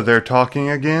Wanda, they're talking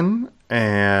again,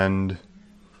 and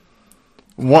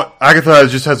Agatha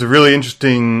just has a really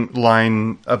interesting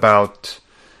line about,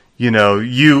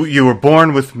 you were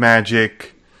born with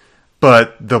magic,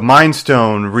 but the Mind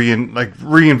Stone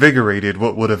reinvigorated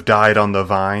what would have died on the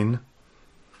vine.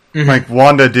 Mm-hmm. Like,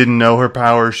 Wanda didn't know her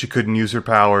powers, she couldn't use her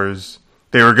powers.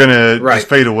 They were gonna just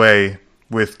fade away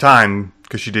with time,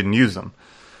 because she didn't use them.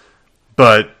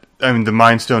 But, I mean, the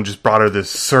Mind Stone just brought her this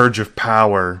surge of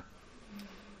power.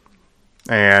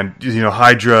 And,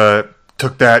 Hydra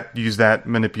took that, used that,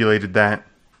 manipulated that.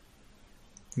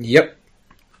 Yep.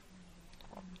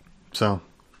 So.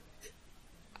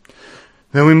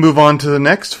 Then we move on to the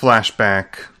next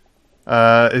flashback.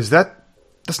 Is that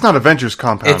That's not Avengers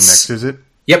Compound It's- next, is it?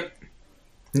 Yep.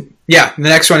 Yeah, the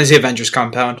next one is the Avengers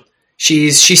compound.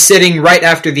 She's sitting right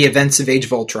after the events of Age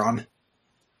of Ultron.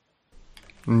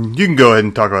 You can go ahead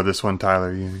and talk about this one,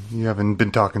 Tyler. You haven't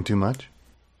been talking too much.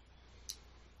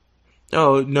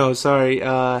 Oh no, sorry.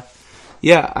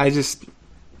 Yeah,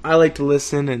 I like to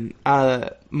listen, and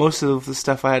most of the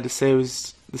stuff I had to say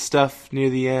was the stuff near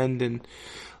the end and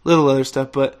little other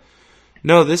stuff. But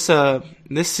no, this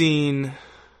scene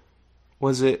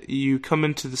was it. You come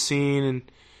into the scene, and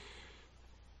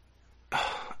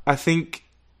I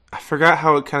forgot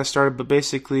how it kind of started, but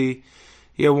basically,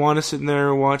 yeah, Wanda sitting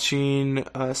there watching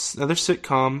another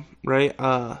sitcom, right?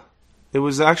 It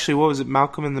was actually, what was it,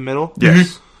 Malcolm in the Middle?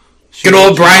 Yes. Good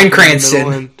old Bryan Malcolm in the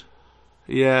Middle, Cranston. and,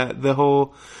 yeah, the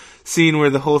whole scene where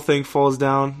the whole thing falls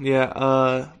down.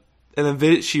 Yeah, and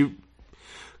then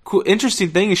cool.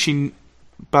 Interesting thing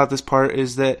about this part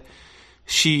is that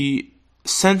she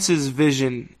senses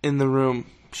Vision in the room.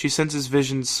 She senses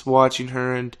Vision's watching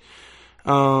her, and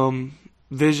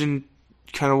Vision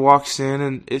kind of walks in,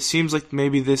 and it seems like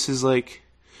maybe this is like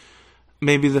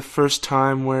maybe the first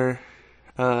time where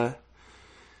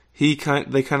they kind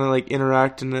of like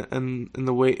interact in an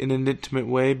intimate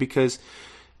way, because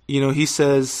he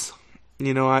says,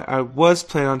 I was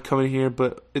planning on coming here,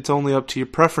 but it's only up to your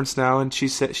preference now. And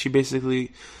she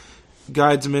basically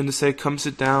guides him in to say, come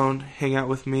sit down, hang out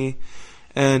with me.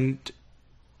 And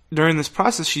during this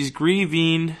process, she's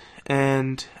grieving,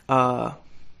 and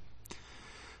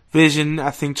Vision,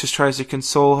 I think, just tries to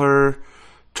console her,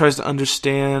 tries to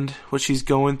understand what she's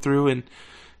going through. And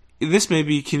this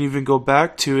maybe can even go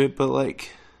back to it, but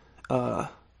like the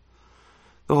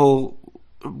whole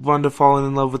Wanda falling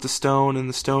in love with the stone, and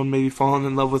the stone maybe falling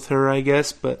in love with her, I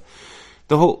guess. But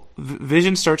the whole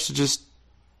Vision starts to just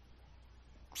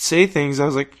say things, I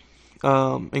was like,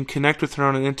 and connect with her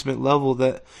on an intimate level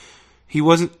that he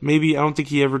wasn't, maybe, I don't think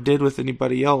he ever did with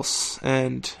anybody else.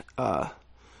 And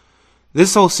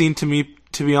this whole scene, to me,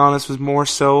 to be honest, was more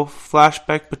so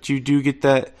flashback, but you do get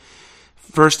that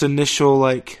first initial,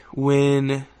 like,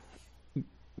 when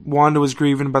Wanda was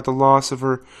grieving about the loss of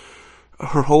her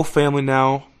whole family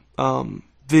now,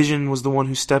 Vision was the one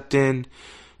who stepped in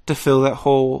to fill that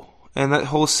hole. And that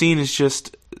whole scene is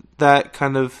just that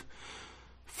kind of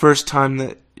first time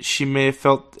that she may have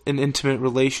felt an intimate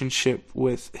relationship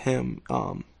with him,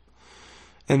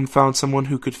 and found someone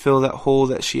who could fill that hole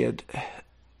that she had,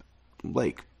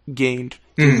 like, gained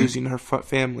through losing her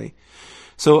family.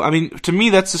 So, I mean, to me,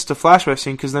 that's just a flashback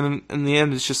scene, because then in the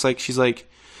end, it's just like, she's like,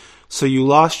 so you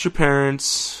lost your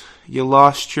parents, you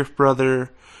lost your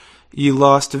brother, you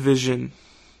lost a Vision.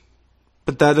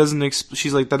 But that doesn't,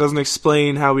 she's like, that doesn't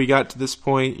explain how we got to this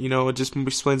point. It just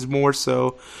explains more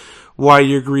so why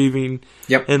you're grieving,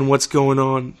 Yep. and what's going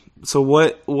on. So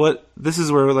this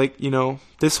is where, like,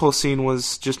 this whole scene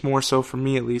was just more so, for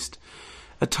me at least,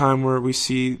 a time where we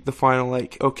see the final,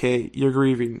 like, okay, you're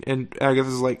grieving, and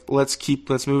Agatha's like, let's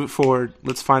move it forward.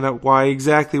 Let's find out why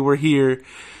exactly we're here.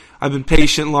 I've been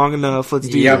patient long enough. Let's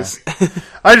do this.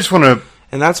 I just want to...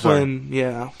 And that's when,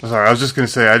 yeah. Sorry, I was just going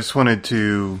to say, I just wanted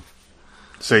to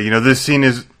say, this scene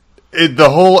is... the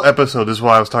whole episode is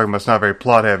why I was talking about. It's not very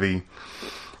plot heavy.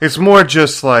 It's more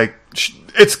just like...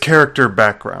 it's character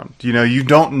background. You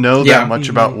don't know that much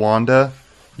about Wanda.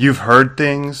 You've heard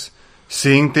things.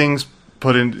 Seeing things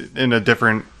put in a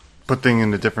different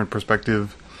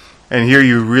perspective. And here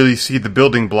you really see the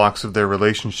building blocks of their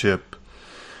relationship.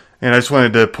 And I just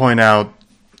wanted to point out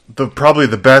probably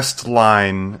the best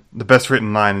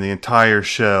written line in the entire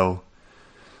show.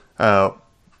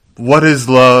 What is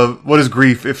love? What is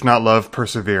grief if not love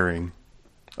persevering?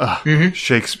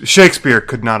 Shakespeare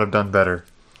could not have done better.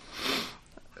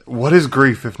 What is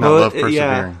grief if not love persevering?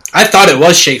 Yeah. I thought it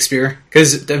was Shakespeare,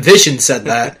 because the Vision said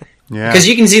that. Yeah. Because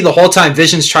you can see the whole time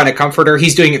Vision's trying to comfort her.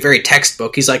 He's doing it very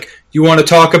textbook. He's like, you want to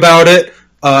talk about it?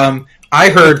 I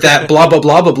heard that blah, blah,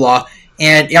 blah, blah, blah.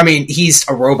 And, I mean, he's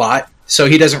a robot, so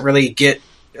he doesn't really get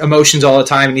emotions all the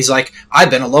time. And he's like,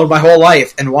 I've been alone my whole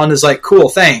life. And Wanda's like, cool,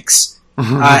 thanks.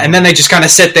 And then they just kind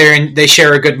of sit there and they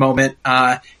share a good moment.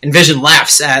 And Vision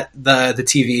laughs at the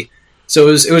TV. So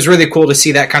it was really cool to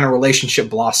see that kind of relationship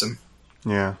blossom.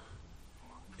 Yeah.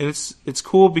 And it's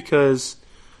cool because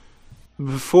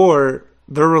before,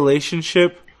 their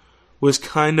relationship was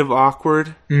kind of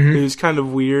awkward. It was kind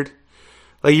of weird.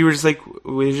 Like, you were just like,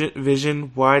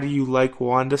 Vision, why do you like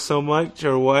Wanda so much?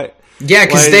 Or what? Yeah,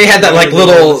 because they had that like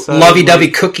little lovey-dovey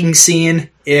cooking scene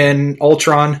in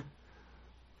Ultron.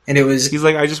 And it was... He's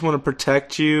like, I just want to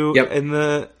protect you. Yep. And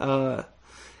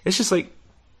it's just like,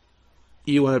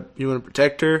 you want to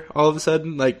protect her all of a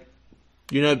sudden? Like,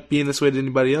 you're not being this way to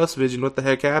anybody else, Vision. What the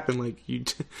heck happened? Like,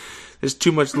 there's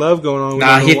too much love going on.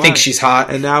 Nah, he thinks she's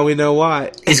hot. And now we know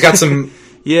why. He's got some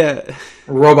yeah,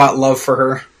 robot love for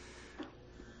her.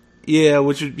 Yeah,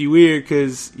 which would be weird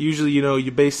because usually,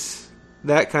 you base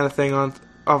that kind of thing off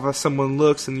of someone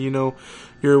looks, and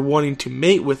you're wanting to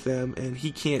mate with them, and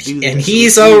he can't do that. And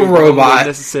he's a robot.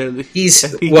 Necessarily. He's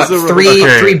what,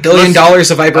 $3 billion of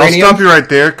vibranium? I'll stop you right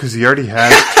there because he already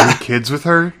has 2 kids with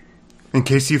her. In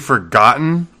case you've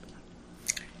forgotten.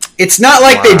 It's not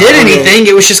like they did anything.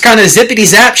 It was just kind of zippity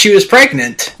zap. She was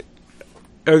pregnant.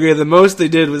 Okay, the most they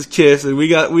did was kiss, and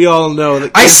we all know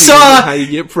that. I saw how you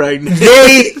get pregnant.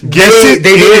 They did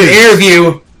an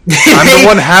interview. I'm the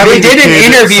one having they did an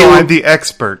interview. So I'm the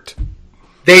expert.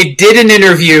 They did an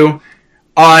interview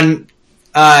on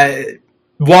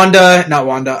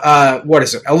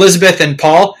Elizabeth and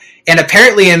Paul, and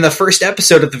apparently in the first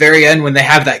episode at the very end when they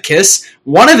have that kiss,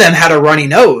 one of them had a runny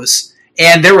nose,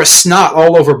 and there was snot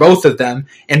all over both of them,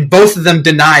 and both of them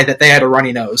deny that they had a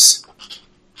runny nose.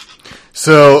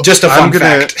 So just a fun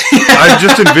fact. I'm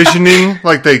just envisioning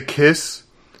like they kiss,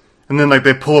 and then like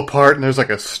they pull apart, and there's like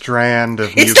a strand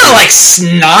of. It's not like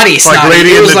snotty.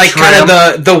 It was like kind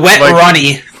of the wet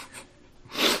runny.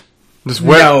 Just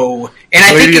wet. No, and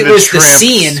I think it was the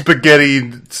scene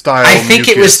spaghetti style. I think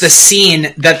it was the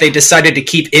scene that they decided to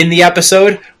keep in the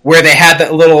episode where they had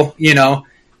that little,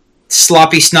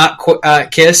 sloppy snot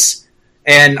kiss.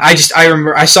 And I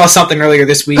remember I saw something earlier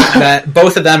this week that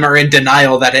both of them are in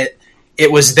denial that it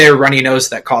was their runny nose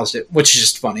that caused it, which is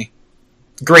just funny.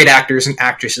 Great actors and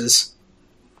actresses.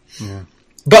 Yeah.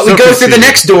 But we go through the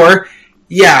next door.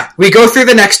 Yeah, we go through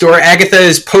the next door. Agatha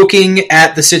is poking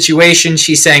at the situation.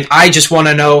 She's saying, I just want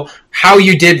to know how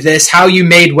you did this, how you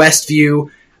made Westview.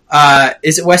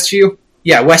 Is it Westview?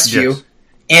 Yeah, Westview. Yes.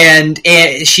 And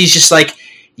she's just like,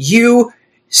 you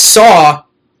saw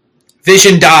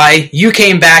Vision die. You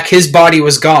came back. His body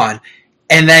was gone.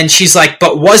 And then she's like,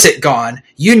 but was it gone?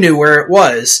 You knew where it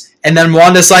was. And then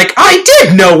Wanda's like, I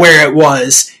did know where it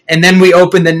was. And then we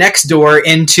open the next door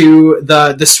into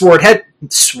the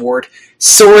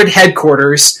Sword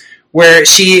headquarters, where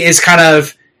she is kind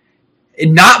of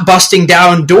not busting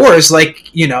down doors like,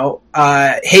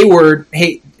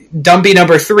 Dumby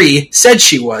number 3 said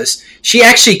she was. She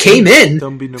actually came in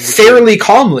fairly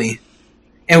calmly.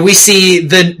 And we see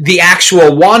the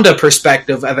actual Wanda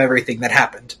perspective of everything that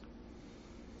happened.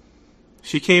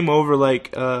 She came over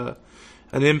like an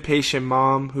impatient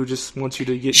mom who just wants you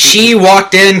to get... She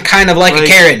walked in kind of like a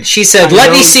Karen. She said,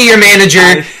 let me see your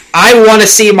manager. I want to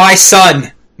see my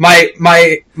son.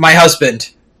 My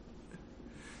husband.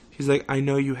 She's like, I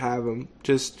know you have him.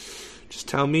 Just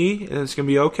tell me, and it's gonna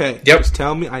be okay. Yep. Just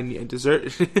tell me. I need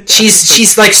dessert.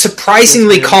 she's like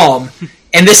surprisingly calm,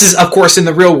 and this is of course in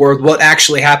the real world what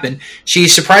actually happened.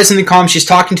 She's surprisingly calm. She's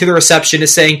talking to the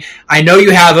receptionist, saying, "I know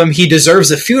you have him. He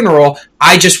deserves a funeral.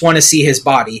 I just want to see his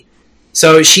body."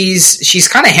 So she's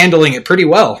kind of handling it pretty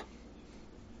well.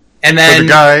 And then so the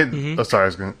guy. Mm-hmm. Oh,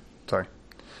 sorry. Sorry.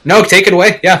 No, take it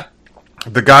away. Yeah.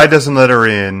 The guy doesn't let her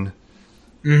in.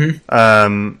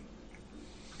 Mm-hmm.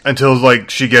 Until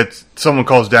like someone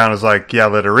calls down, is like, yeah,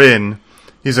 let her in.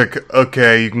 He's like,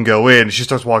 okay, you can go in. She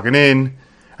starts walking in,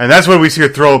 and that's when we see her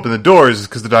throw open the doors,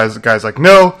 because the guy's like,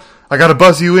 no, I gotta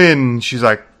buzz you in. And she's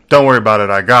like, don't worry about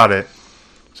it, I got it.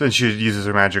 So then she uses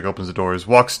her magic, opens the doors,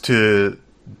 walks to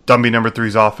Dumby number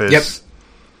 3's office.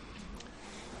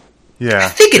 Yep. Yeah, I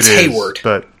think it's Hayward,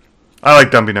 but I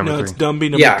like Dumby number 3. No, it's Dumby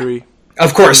number 3.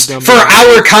 Of course, for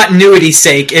our continuity's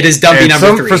sake, it is Dumby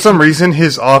number 3. For some reason,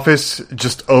 his office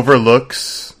just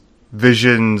overlooks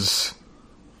Vision's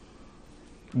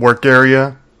work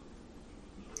area.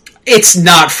 It's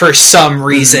not for some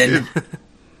reason.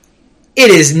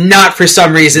 It is not for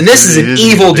some reason. This is an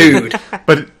evil dude.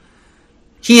 But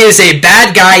he is a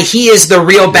bad guy. He is the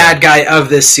real bad guy of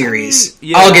this series.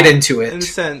 Yeah, I'll get into it. In a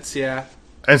sense, yeah.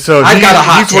 And so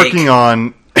he's working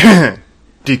on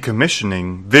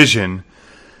decommissioning Vision.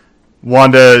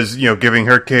 Wanda is, giving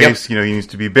her case. Yep. He needs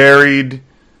to be buried,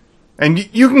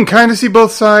 and you can kind of see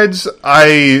both sides.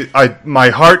 My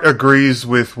heart agrees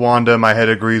with Wanda. My head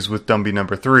agrees with Dumby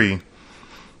number 3.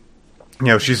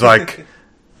 She's like,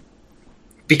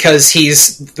 because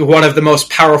he's one of the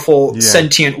most powerful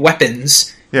sentient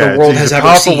weapons the world has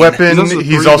ever seen. Weapon.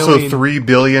 He's also $3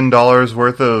 billion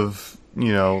worth of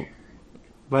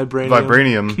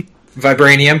vibranium.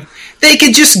 Vibranium. They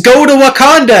could just go to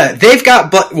Wakanda. They've got...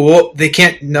 they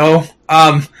can't... No.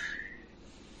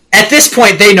 At this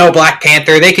point, they know Black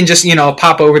Panther. They can just,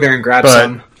 pop over there and grab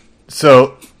some.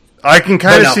 So, I can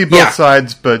kind of see both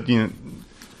sides, but,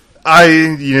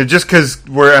 just because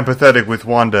we're empathetic with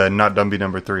Wanda and not Dumby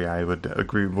number 3, I would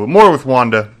agree more with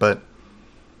Wanda, but...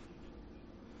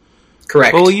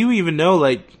 Correct. Well, you even know,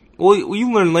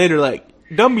 you learn later,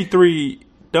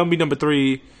 Dumby number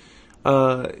 3,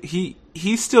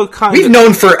 he's still kind of... We've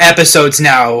known for episodes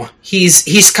now,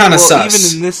 he's kind of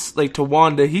sus. Even in this, to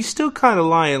Wanda, he's still kind of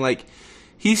lying,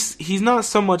 He's not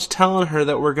so much telling her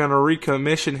that we're going to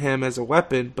recommission him as a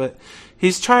weapon, but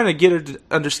he's trying to get her to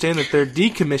understand that they're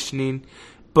decommissioning,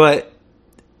 but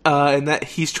and that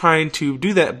he's trying to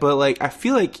do that. But I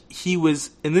feel like he was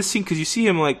in this scene because you see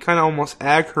him kind of almost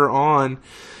ag her on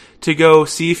to go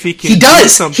see if he can. Do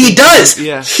something. He does.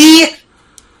 Yeah. So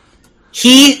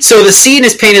the scene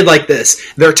is painted like this: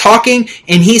 they're talking,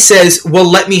 and he says, "Well,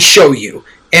 let me show you."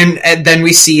 And then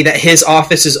we see that his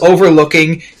office is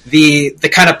overlooking the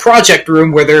kind of project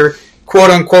room where they're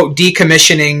quote-unquote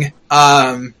decommissioning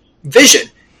Vision.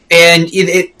 And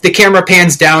the camera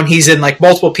pans down. He's in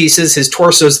multiple pieces. His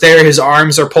torso's there. His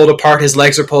arms are pulled apart. His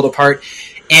legs are pulled apart.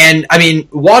 And,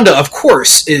 Wanda, of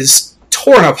course, is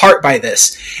torn apart by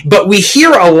this. But we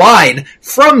hear a line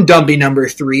from Dumby number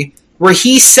 3 where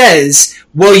he says,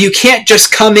 well, you can't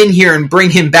just come in here and bring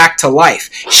him back to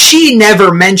life. She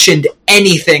never mentioned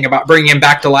anything about bringing him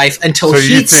back to life until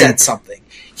he said something.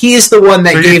 He is the one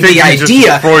that gave the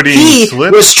idea. He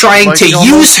was trying to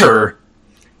use her.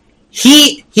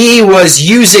 He was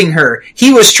using her.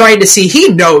 He was trying to see. He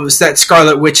knows that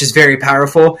Scarlet Witch is very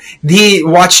powerful. He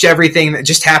watched everything that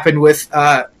just happened with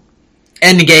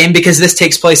Endgame, because this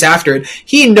takes place after it.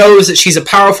 He knows that she's a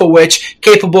powerful witch,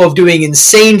 capable of doing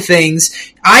insane things.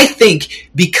 I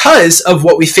think because of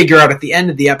what we figure out at the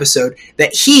end of the episode,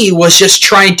 that he was just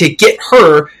trying to get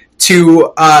her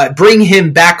to bring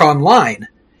him back online.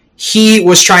 He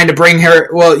was trying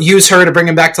to use her to bring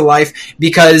him back to life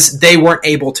because they weren't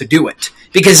able to do it.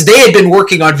 Because they had been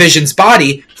working on Vision's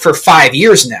body for 5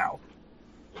 years now.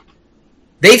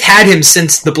 They've had him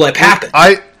since the blip happened.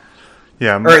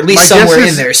 Yeah, or at least somewhere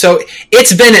in there. So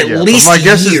it's been at least my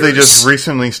guess years. is they just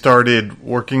recently started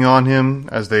working on him,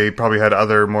 as they probably had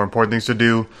other more important things to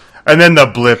do. And then the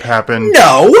blip happened.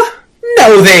 No,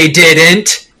 they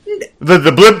didn't.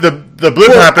 The blip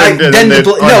happened. And then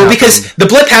because the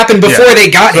blip happened before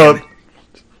they got him.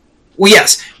 Well,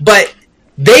 yes, but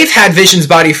they've had Vision's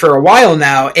body for a while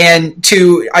now, and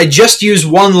I just use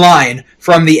one line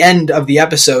from the end of the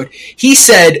episode. He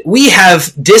said, we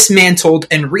have dismantled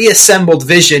and reassembled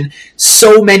Vision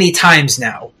so many times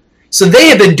now. So they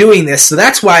have been doing this, so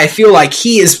that's why I feel like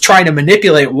he is trying to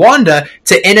manipulate Wanda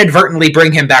to inadvertently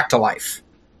bring him back to life.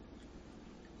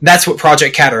 That's what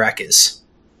Project Cataract is.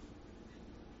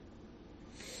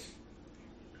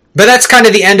 But that's kind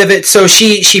of the end of it. So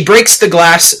she breaks the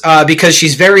glass because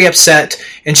she's very upset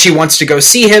and she wants to go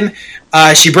see him.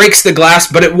 She breaks the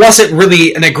glass, but it wasn't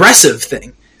really an aggressive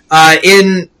thing.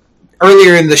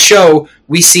 Earlier in the show,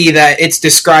 we see that it's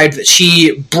described that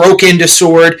she broke into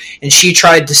S.W.O.R.D. and she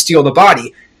tried to steal the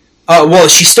body.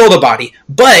 She stole the body.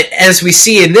 But as we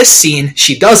see in this scene,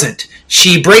 she doesn't.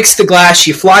 She breaks the glass,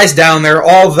 she flies down there,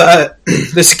 all the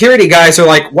security guys are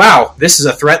like, wow, this is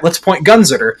a threat, let's point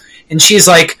guns at her. And she's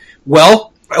like,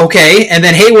 well, okay. And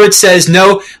then Hayward says,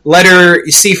 no, let her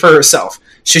see for herself.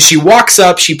 So she walks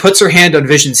up, she puts her hand on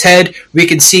Vision's head. We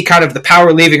can see kind of the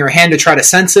power leaving her hand to try to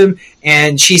sense him.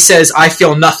 And she says, I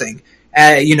feel nothing.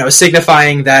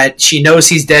 Signifying that she knows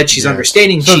he's dead. She's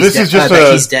understanding that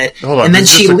he's dead. Hold on, and then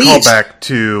she leaves. Call back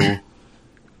to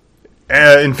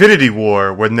Infinity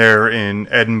War when they're in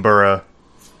Edinburgh.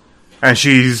 And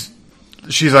she's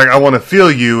like, I want to feel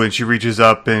you. And she reaches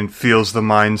up and feels the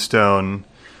Mind Stone.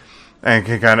 And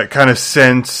can kind of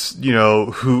sense,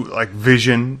 who,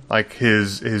 Vision,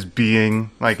 his being,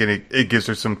 and it gives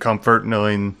her some comfort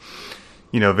knowing,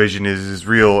 Vision is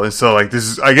real. And so, this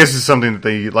is, I guess, is something that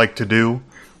they like to do,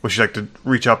 where she like to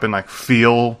reach up and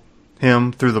feel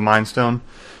him through the Mind Stone.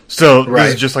 So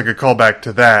This is just a callback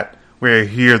to that, where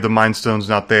here the Mind Stone's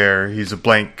not there. He's a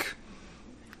blank,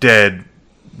 dead,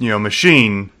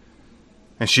 machine.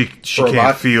 And she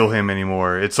can't feel him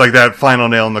anymore. It's like that final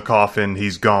nail in the coffin.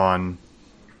 He's gone.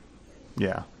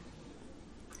 Yeah.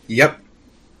 Yep.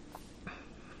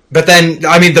 But then,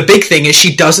 the big thing is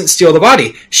she doesn't steal the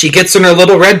body. She gets in her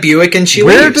little red Buick and she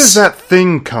leaves. Where does that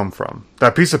thing come from?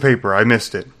 That piece of paper. I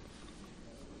missed it.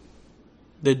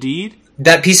 The deed?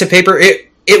 That piece of paper, it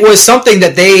was something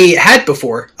that they had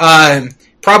before.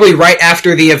 Probably right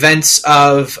after the events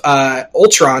of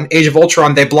Ultron, Age of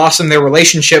Ultron, they blossomed their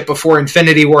relationship before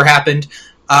Infinity War happened,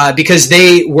 because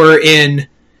they were in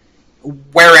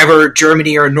wherever,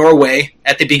 Germany or Norway,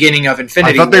 at the beginning of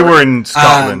Infinity War. I thought they were in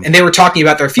Scotland. And they were talking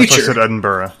about their future. I said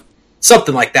Edinburgh.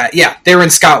 Something like that, yeah. They were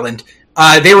in Scotland.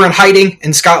 They were in hiding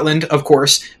in Scotland, of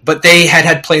course, but they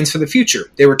had plans for the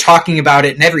future. They were talking about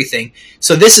it and everything.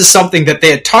 So this is something that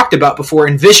they had talked about before,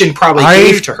 and Vision probably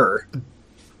gave to her.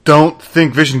 Don't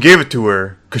think Vision gave it to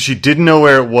her, because she didn't know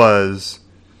where it was,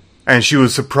 and she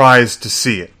was surprised to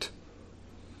see it.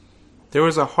 There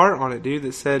was a heart on it, dude,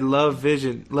 that said "Love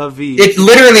Vision, Love V." It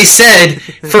literally said,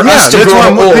 "For us to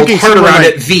grow old, heart around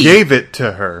it V." Gave it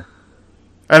to her,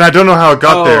 and I don't know how it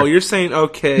got there. Oh, you're saying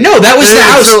okay? No, that was the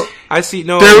house. So, I see.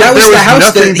 No, that was the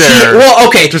house that there. Well,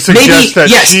 okay, to suggest that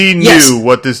she knew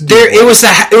what this deed was.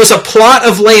 It was a plot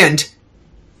of land.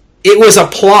 It was a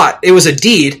plot. It was a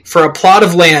deed for a plot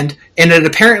of land, and it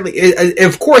apparently,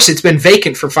 of course, it's been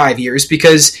vacant for 5 years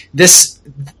because this.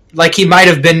 Like he might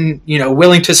have been,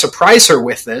 willing to surprise her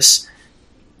with this.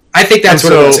 I think that's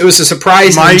what it was. It was a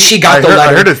surprise, and she got the letter.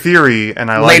 I heard a theory,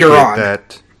 and I liked it,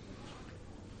 that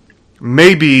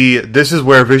maybe this is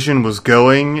where Vision was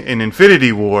going in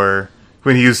Infinity War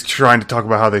when he was trying to talk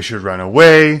about how they should run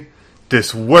away.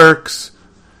 This works.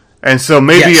 And so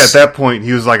maybe at that point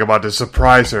he was like about to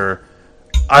surprise her.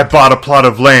 I bought a plot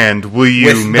of land. Will you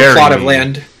marry me? With the plot of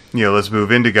land. Let's move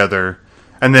in together.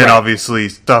 And then obviously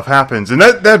stuff happens, and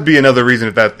that'd be another reason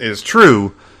if that is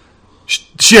true.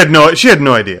 She had no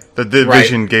idea that the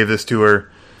Vision gave this to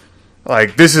her.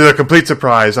 Like, this is a complete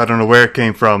surprise. I don't know where it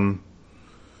came from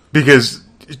because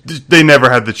they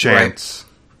never had the chance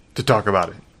to talk about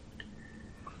it.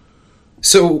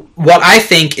 So what I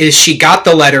think is she got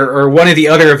the letter, or one of the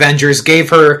other Avengers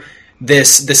gave her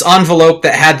this envelope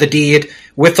that had the deed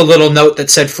with the little note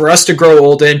that said "For us to grow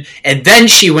old in," and then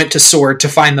she went to Sword to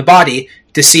find the body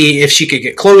to see if she could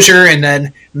get closure and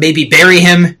then maybe bury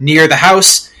him near the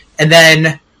house. And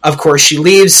then, of course, she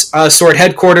leaves Sword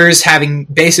headquarters having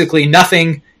basically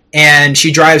nothing, and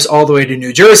she drives all the way to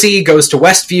New Jersey, goes to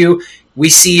Westview. We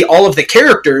see all of the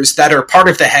characters that are part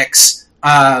of the Hex.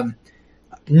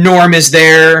 Norm is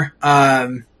there.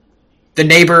 The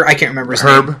neighbor, I can't remember his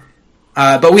name.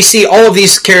 But we see all of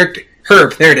these characters.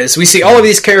 Herb, there it is. We see all of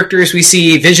these characters. We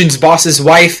see Vision's boss's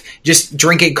wife just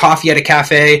drinking coffee at a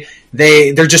cafe.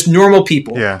 They're just normal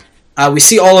people. Yeah. We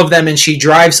see all of them, and she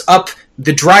drives up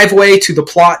the driveway to the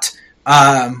plot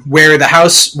where the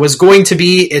house was going to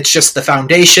be. It's just the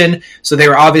foundation. So they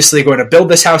were obviously going to build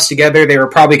this house together. They were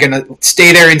probably going to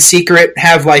stay there in secret,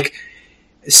 have like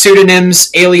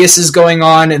pseudonyms, aliases going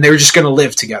on, and they were just going to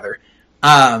live together.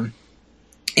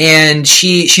 And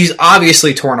she's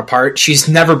obviously torn apart. She's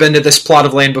never been to this plot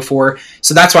of land before,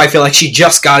 so that's why I feel like she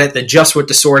just got it, then just went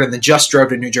to Sword, and then just drove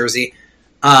to New Jersey.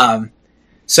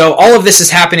 So all of this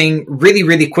is happening really,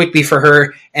 really quickly for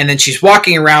her, and then she's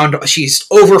walking around, she's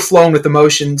overflown with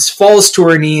emotions, falls to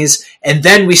her knees, and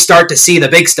then we start to see the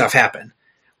big stuff happen.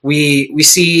 We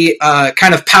see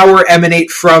kind of power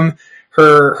emanate from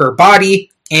her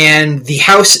body, and the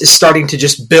house is starting to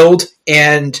just build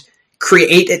and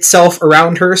create itself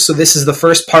around her. So this is the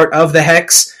first part of the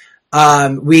Hex.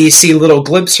 We see little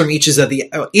glimpses from each of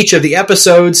the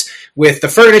episodes with the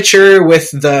furniture, with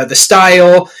the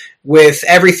style, with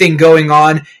everything going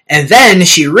on, and then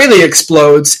she really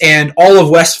explodes, and all of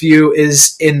Westview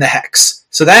is in the Hex.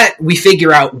 So that we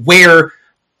figure out where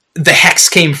the Hex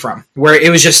came from, where it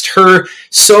was just her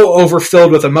so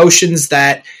overfilled with emotions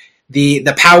that the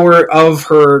power of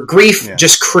her grief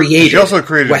just created. She also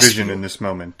created Westview. Vision in this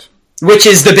moment. Which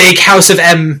is the big House of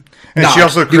M. And she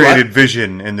also created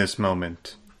Vision in this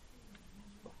moment.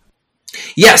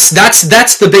 Yes,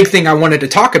 that's the big thing I wanted to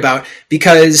talk about,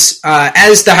 because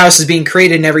as the house is being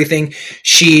created and everything,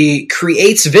 she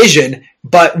creates Vision,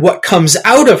 but what comes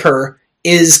out of her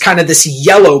is kind of this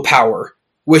yellow power,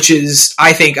 which is,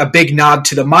 I think, a big nod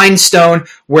to the Mind Stone,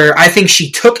 where I think she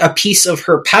took a piece of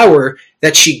her power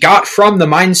that she got from the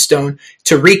Mind Stone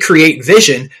to recreate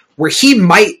Vision, where he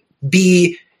might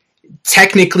be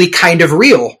technically kind of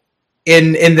real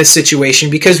in this situation,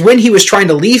 because when he was trying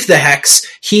to leave the Hex,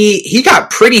 he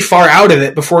got pretty far out of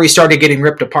it before he started getting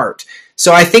ripped apart.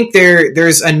 So I think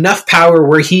there's enough power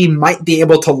where he might be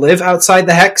able to live outside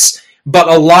the Hex, but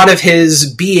a lot of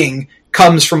his being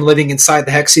comes from living inside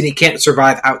the Hex, and he can't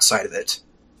survive outside of it.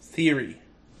 Theory.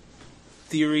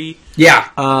 Yeah.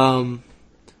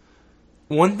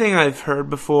 One thing I've heard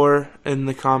before in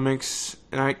the comics,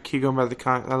 and I keep going by the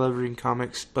I love reading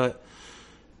comics, but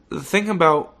the thing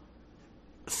about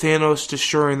Thanos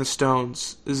destroying the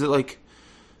stones is that, like,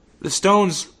 the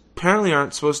stones apparently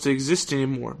aren't supposed to exist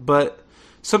anymore, but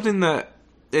something that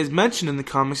is mentioned in the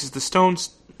comics is the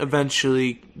stones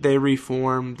eventually, they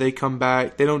reform, they come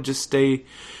back, they don't just stay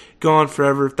gone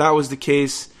forever. If that was the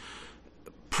case,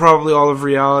 probably all of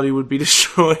reality would be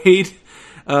destroyed.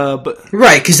 But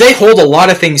right, because they hold a lot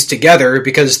of things together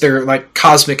because they're like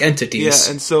cosmic entities.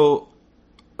 Yeah, and so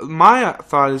my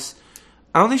thought is,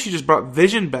 I don't think she just brought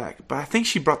Vision back, but I think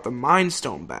she brought the Mind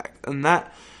Stone back, and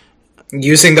that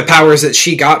using the powers that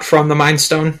she got from the Mind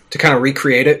Stone to kind of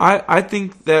recreate it. I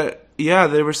think that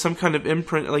there was some kind of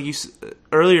imprint, like you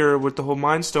earlier with the whole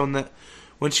Mind Stone, that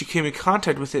when she came in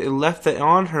contact with it, it left that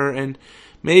on her, and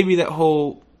maybe that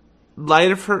whole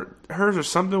light of hers or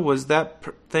something was that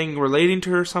thing relating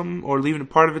to her or something, or leaving a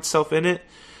part of itself in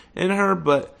her.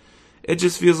 But it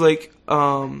just feels like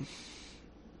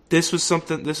this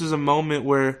was a moment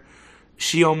where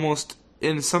she almost,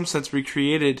 in some sense,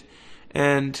 recreated,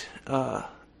 and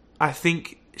I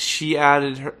think she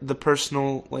added the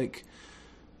personal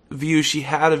view she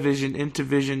had of Vision into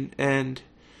Vision, and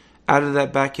added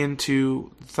that back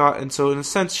into thought. And so, in a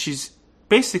sense, she's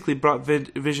basically brought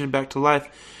Vision back to life,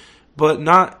 but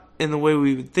not in the way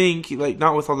we would think,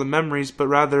 not with all the memories, but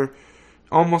rather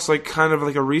almost kind of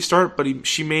like a restart. But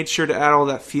she made sure to add all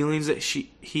that feelings that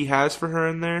he has for her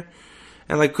in there,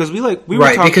 and because we were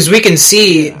talking, because we can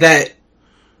see that.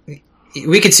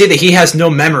 We can see that he has no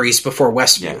memories before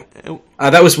Westview. Yeah.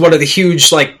 That was one of the huge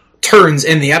turns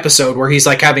in the episode where he's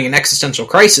having an existential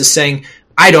crisis, saying,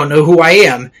 "I don't know who I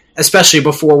am," especially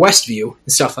before Westview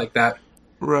and stuff like that.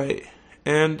 Right,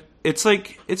 and it's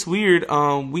weird.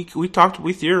 We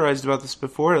theorized about this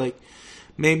before.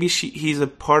 Maybe he's a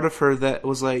part of her that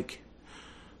was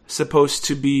supposed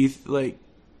to be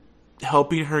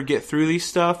helping her get through these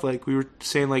stuff. We were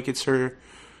saying it's her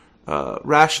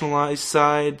rationalized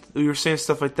side. We were saying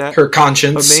stuff like that. Her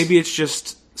conscience. But maybe it's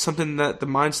just something that the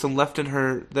Mind Stone left in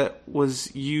her that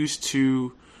was used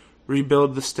to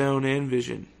rebuild the stone and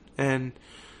Vision. And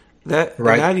that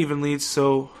even leads,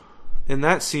 so in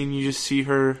that scene you just see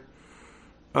her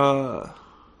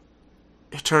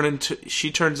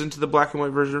she turns into the black and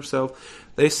white version of herself.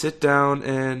 They sit down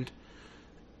and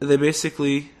they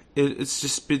basically, it's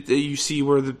just, you see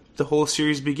where the whole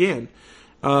series began.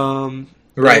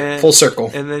 Full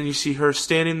circle. And then you see her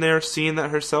standing there, seeing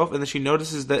that herself, and then she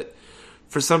notices that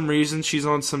for some reason she's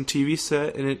on some TV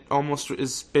set, and it almost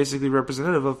is basically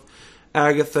representative of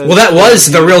Agatha. Well, that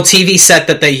was the real TV set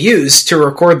that they used to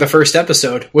record the first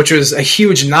episode, which was a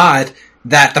huge nod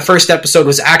that the first episode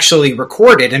was actually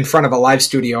recorded in front of a live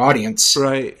studio audience.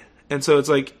 Right. And so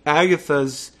it's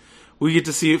Agatha's, we get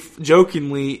to see,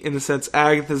 jokingly, in a sense,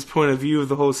 Agatha's point of view of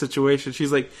the whole situation.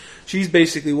 She's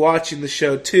basically watching the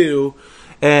show too,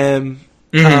 and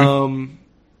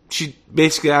she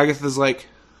basically, Agatha's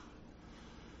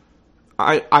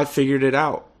I figured it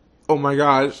out. Oh my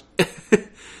gosh.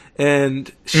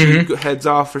 And she heads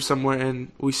off for somewhere,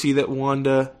 and we see that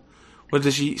Wanda,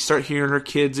 does she start hearing her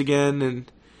kids again?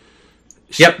 And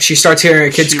she starts hearing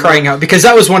her kids crying out, because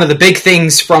that was one of the big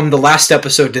things from the last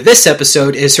episode to this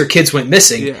episode, is her kids went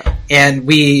missing. Yeah. And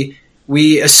we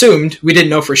assumed, we didn't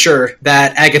know for sure,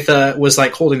 that Agatha was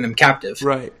holding them captive.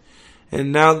 Right.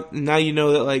 And now you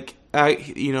know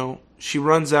that she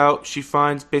runs out, she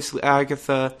finds basically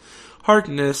Agatha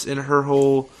Harkness in her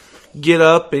whole get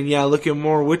up and looking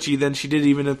more witchy than she did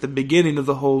even at the beginning of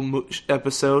the whole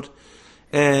episode.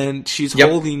 And she's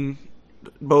holding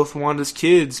both Wanda's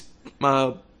kids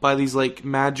by these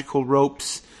magical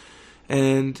ropes,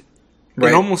 and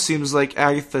it almost seems like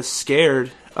Agatha's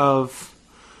scared of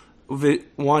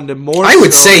Wanda more. I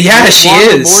would say, she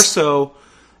is more so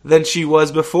than she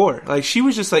was before. She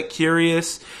was just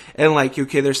curious and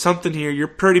okay, there's something here. You're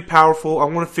pretty powerful. I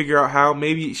want to figure out how.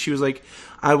 Maybe she was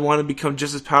I want to become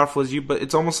just as powerful as you. But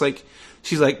it's almost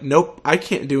she's nope, I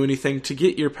can't do anything to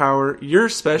get your power. You're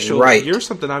special. Right. You're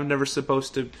something I'm never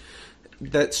supposed to.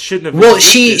 That shouldn't have. Well,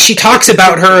 she talks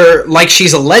about her like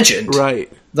she's a legend.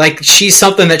 Right. She's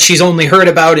something that she's only heard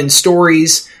about in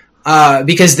stories.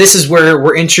 Because this is where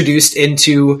we're introduced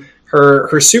into her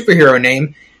superhero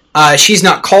name. She's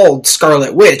not called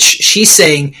Scarlet Witch. She's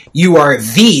saying, "You are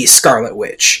the Scarlet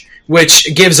Witch,"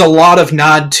 which gives a lot of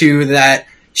nod to that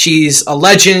she's a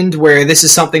legend, where this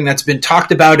is something that's been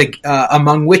talked about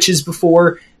among witches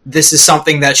before. This is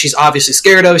something that she's obviously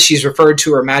scared of. She's referred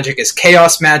to her magic as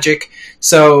chaos magic.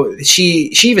 So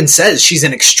she even says she's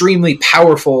an extremely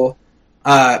powerful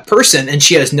person, and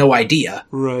she has no idea.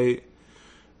 Right.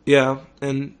 Yeah,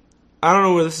 and I don't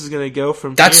know where this is going to go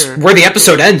from That's here. where the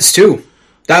episode ends, too.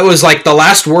 That was the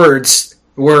last words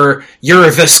were, "You're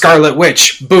the Scarlet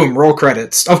Witch." Boom, roll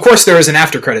credits. Of course there is an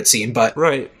after credit scene, but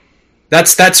right.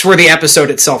 That's where the episode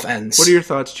itself ends. What are your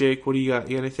thoughts, Jake? What do you got?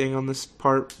 You got anything on this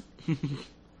part?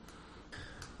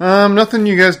 Nothing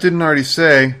you guys didn't already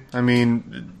say. I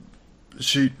mean,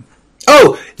 she...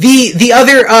 Oh, the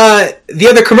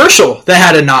other commercial that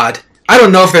had a nod. I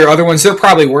don't know if there are other ones. There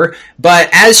probably were. But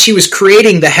as she was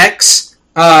creating the hex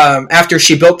after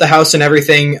she built the house and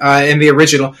everything in the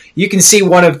original, you can see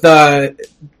one of the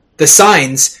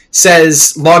signs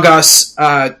says Logos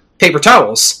paper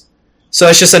towels. So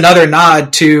it's just another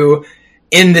nod to,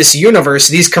 in this universe,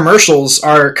 these commercials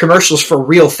are commercials for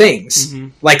real things. Mm-hmm.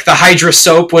 Like the Hydra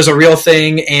soap was a real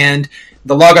thing, and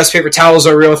the Logos paper towels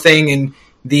are a real thing, and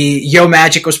the Yo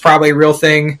Magic was probably a real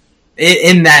thing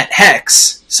in that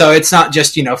hex. So it's not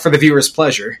just, for the viewer's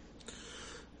pleasure.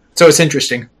 So it's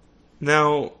interesting.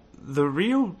 Now, the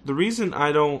reason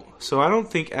I don't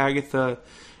think Agatha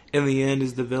in the end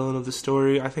is the villain of the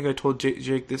story. I think I told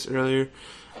Jake this earlier.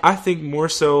 I think more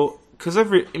so because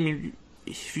if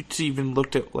you even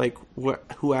looked at like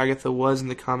who Agatha was in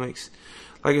the comics,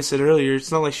 like I said earlier,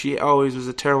 it's not like she always was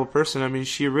a terrible person. I mean,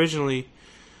 she originally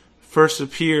first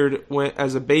appeared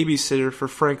as a babysitter for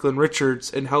Franklin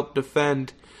Richards and helped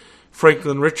defend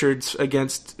Franklin Richards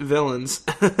against villains.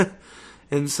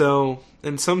 And so,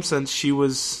 in some sense, she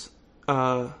was,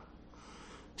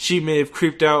 she may have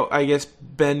creeped out, I guess,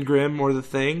 Ben Grimm or the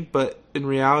Thing, but in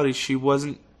reality, she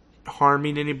wasn't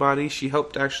harming anybody. She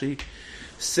helped actually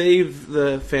save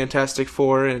the Fantastic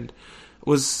Four and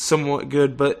was somewhat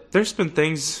good. But there's been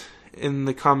things in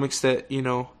the comics that,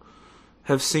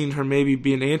 have seen her maybe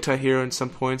be an anti-hero in some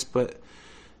points, but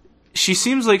she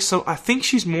seems like I think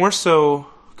she's more so,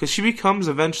 because she becomes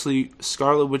eventually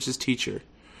Scarlet Witch's teacher.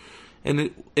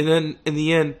 And then, in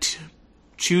the end,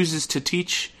 chooses to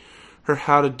teach her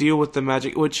how to deal with the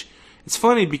magic. Which, it's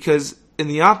funny because, in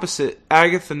the opposite,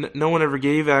 Agatha, no one ever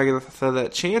gave Agatha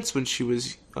that chance when she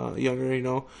was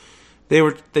younger, They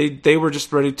were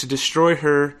just ready to destroy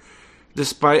her,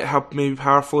 despite how maybe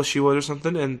powerful she was or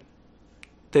something, and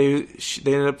they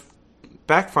ended up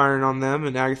backfiring on them,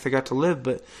 and Agatha got to live.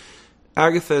 But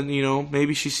Agatha,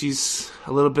 maybe she sees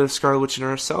a little bit of Scarlet Witch in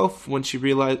herself when she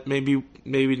realized, maybe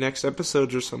next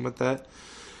episodes or something like that,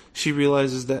 she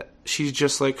realizes that she's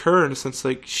just like her in a sense,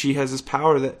 like she has this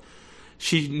power that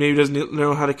she maybe doesn't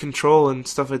know how to control and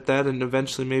stuff like that, and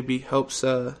eventually maybe helps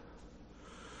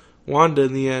Wanda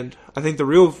in the end. I think the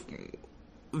real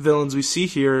villains we see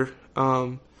here,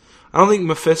 I don't think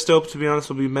Mephisto, to be honest,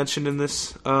 will be mentioned in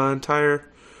this entire...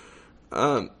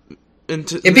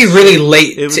 It'd be really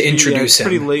late to introduce him.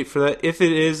 Pretty late for that. If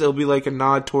it is, it'll be like a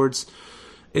nod towards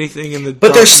anything in the.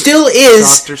 But there still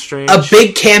is a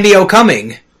big cameo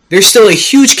coming. There's still a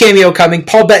huge cameo coming.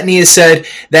 Paul Bettany has said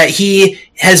that he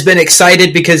has been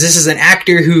excited because this is an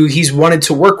actor who he's wanted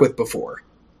to work with before.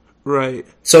 Right.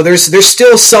 So there's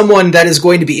still someone that is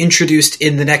going to be introduced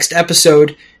in the next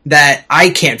episode that I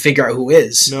can't figure out who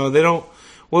is. No, they don't.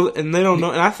 Well, and they don't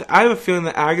know. And I have a feeling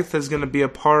that Agatha is going to be a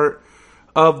part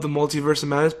of the Multiverse of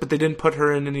Madness, but they didn't put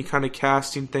her in any kind of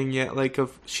casting thing yet, like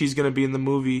if she's going to be in the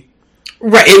movie.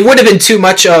 Right, it would have been too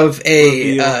much of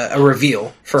a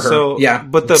reveal for her. So, yeah,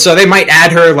 so they might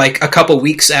add her like a couple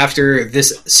weeks after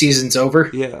this season's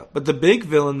over. Yeah, but the big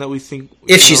villain that we think,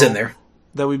 if she's in there,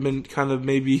 that we've been kind of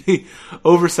maybe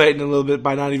oversighting a little bit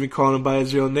by not even calling him by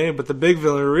his real name, but the big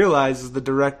villain we realize is the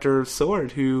director of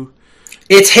S.W.O.R.D., who...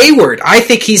 It's Hayward. I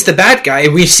think he's the bad guy.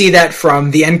 We see that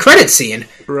from the end credit scene.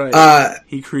 Right.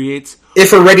 He creates...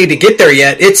 If we're ready to get there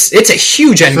yet, it's a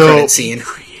huge end credit scene,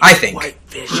 I think. White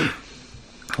Vision.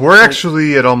 We're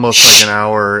actually at almost like an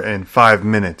hour and 5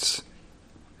 minutes.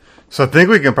 So I think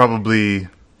we can probably...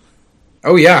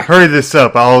 Oh, yeah. Hurry this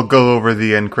up. I'll go over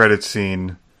the end credit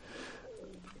scene.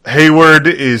 Hayward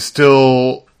is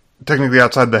still technically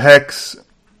outside the Hex.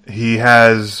 He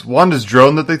has Wanda's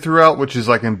drone that they threw out, which is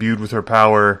like imbued with her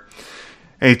power.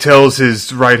 And he tells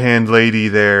his right-hand lady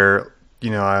there,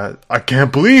 I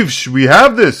can't believe we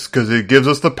have this because it gives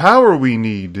us the power we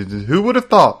need. Who would have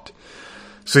thought?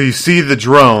 So you see the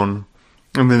drone,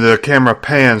 and then the camera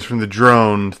pans from the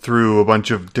drone through a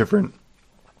bunch of different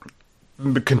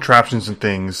contraptions and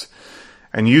things.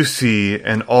 And you see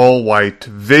an all-white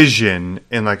Vision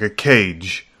in like a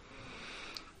cage.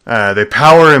 They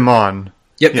power him on.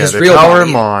 Yep, his real power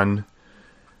him on.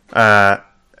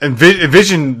 And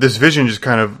Vision just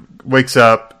kind of wakes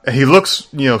up. And he looks,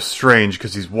 strange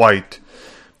because he's white.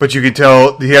 But you can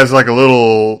tell he has like a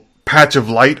little patch of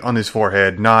light on his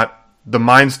forehead. Not the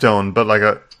Mind Stone, but like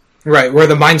a... Right, where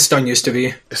the Mind Stone used to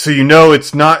be. So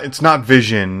it's not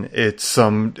Vision. It's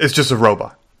just a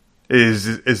robot. Is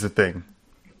the thing.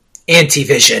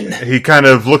 Anti-Vision. He kind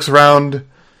of looks around.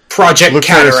 Project looks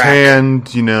Cataract. at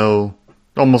his hand,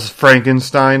 almost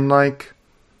Frankenstein-like.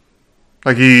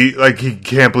 Like he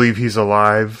can't believe he's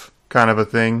alive, kind of a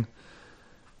thing.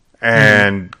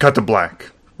 And cut to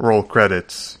black. Roll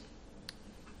credits.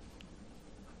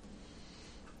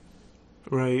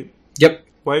 Right. Yep.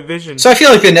 White Vision. So I feel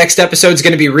like the next episode is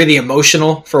going to be really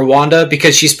emotional for Wanda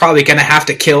because she's probably going to have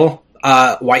to kill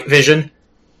White Vision.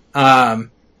 And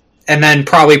then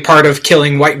probably part of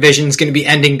killing White Vision is going to be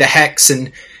ending the Hex,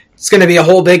 and it's going to be a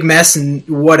whole big mess and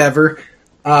whatever.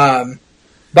 But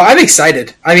I'm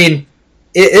excited. I mean,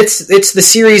 it's the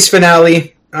series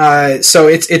finale, so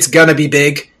it's going to be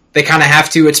big. They kind of have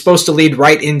to. It's supposed to lead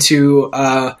right into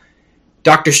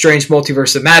Doctor Strange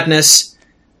Multiverse of Madness.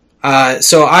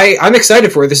 So I'm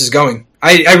excited for where this is going.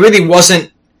 I really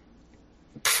wasn't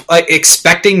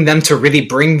expecting them to really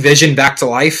bring Vision back to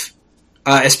life,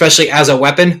 especially as a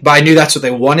weapon, but I knew that's what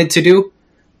they wanted to do.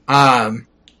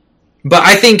 But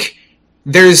I think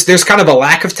there's kind of a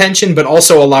lack of tension, but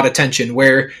also a lot of tension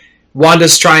where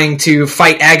Wanda's trying to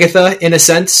fight Agatha in a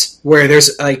sense, where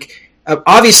there's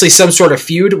obviously some sort of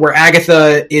feud where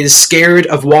Agatha is scared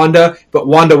of Wanda, but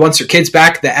Wanda wants her kids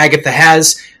back that Agatha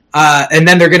has. And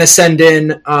then they're going to send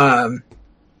in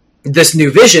this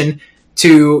new Vision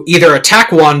to either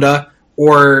attack Wanda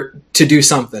or to do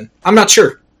something. I'm not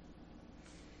sure.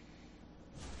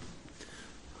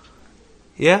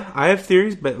 Yeah, I have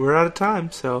theories, but we're out of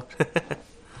time, so...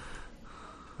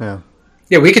 Yeah.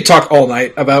 Yeah, we could talk all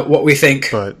night about what we think.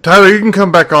 But, Tyler, you can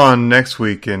come back on next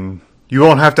week, and you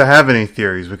won't have to have any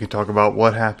theories. We can talk about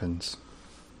what happens.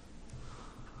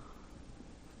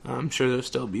 I'm sure there'll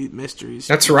still be mysteries.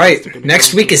 That's right.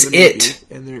 Next week is it.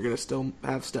 And they're going to still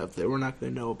have stuff that we're not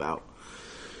going to know about.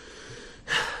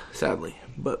 Sadly.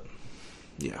 But,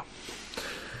 yeah.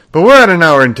 But we're at an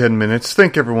hour and 10 minutes.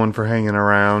 Thank everyone for hanging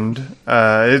around.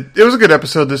 It was a good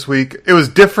episode this week. It was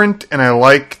different, and I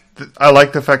like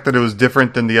the fact that it was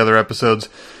different than the other episodes,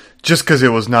 just because it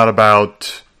was not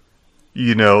about,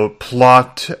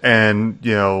 plot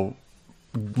and,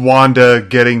 Wanda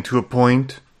getting to a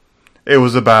point. It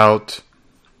was about...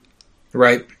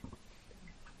 Right.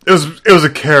 It was a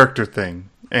character thing.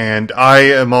 And I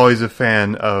am always a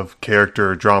fan of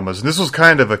character dramas. And this was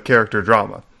kind of a character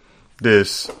drama.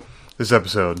 This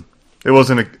episode. It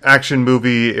wasn't an action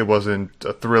movie. It wasn't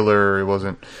a thriller. It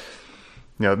wasn't...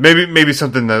 maybe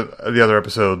something that the other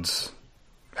episodes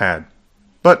had.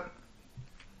 But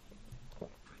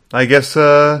I guess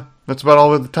that's about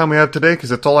all the time we have today,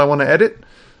 because that's all I want to edit.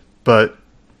 But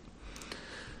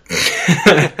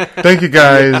thank you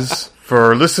guys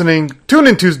for listening. Tune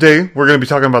in Tuesday. We're going to be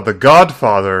talking about The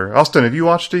Godfather. Austin, have you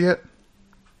watched it yet?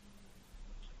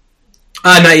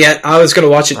 Not yet. I was going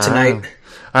to watch it tonight.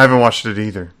 I haven't watched it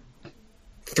either.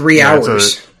 3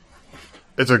 hours.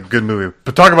 It's a good movie.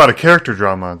 But talk about a character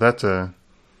drama. That's a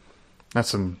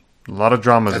lot of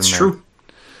dramas in there. That's true.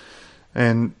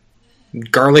 And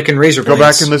garlic and razor blades. Go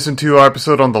back and listen to our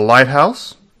episode on The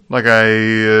Lighthouse.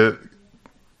 I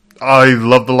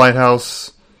love The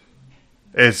Lighthouse.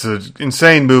 It's an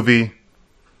insane movie.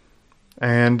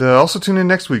 And also tune in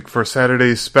next week for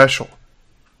Saturday's special.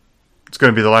 It's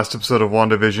going to be the last episode of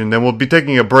WandaVision. Then we'll be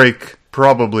taking a break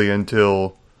probably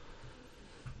until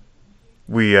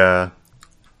what am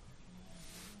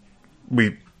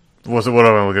I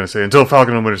going to say? Until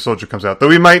Falcon and Winter Soldier comes out. Though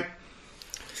we might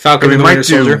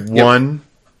do one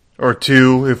or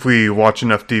two if we watch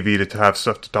enough TV to have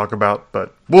stuff to talk about.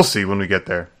 But we'll see when we get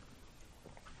there.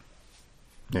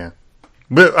 Yeah.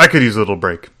 But I could use a little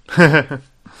break.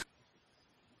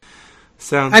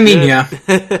 Sounds good. Yeah.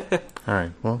 All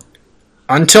right, well.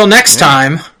 Until next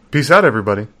time. Peace out,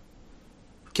 everybody.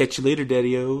 Catch you later,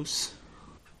 Daddy-O's.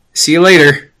 See you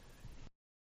later.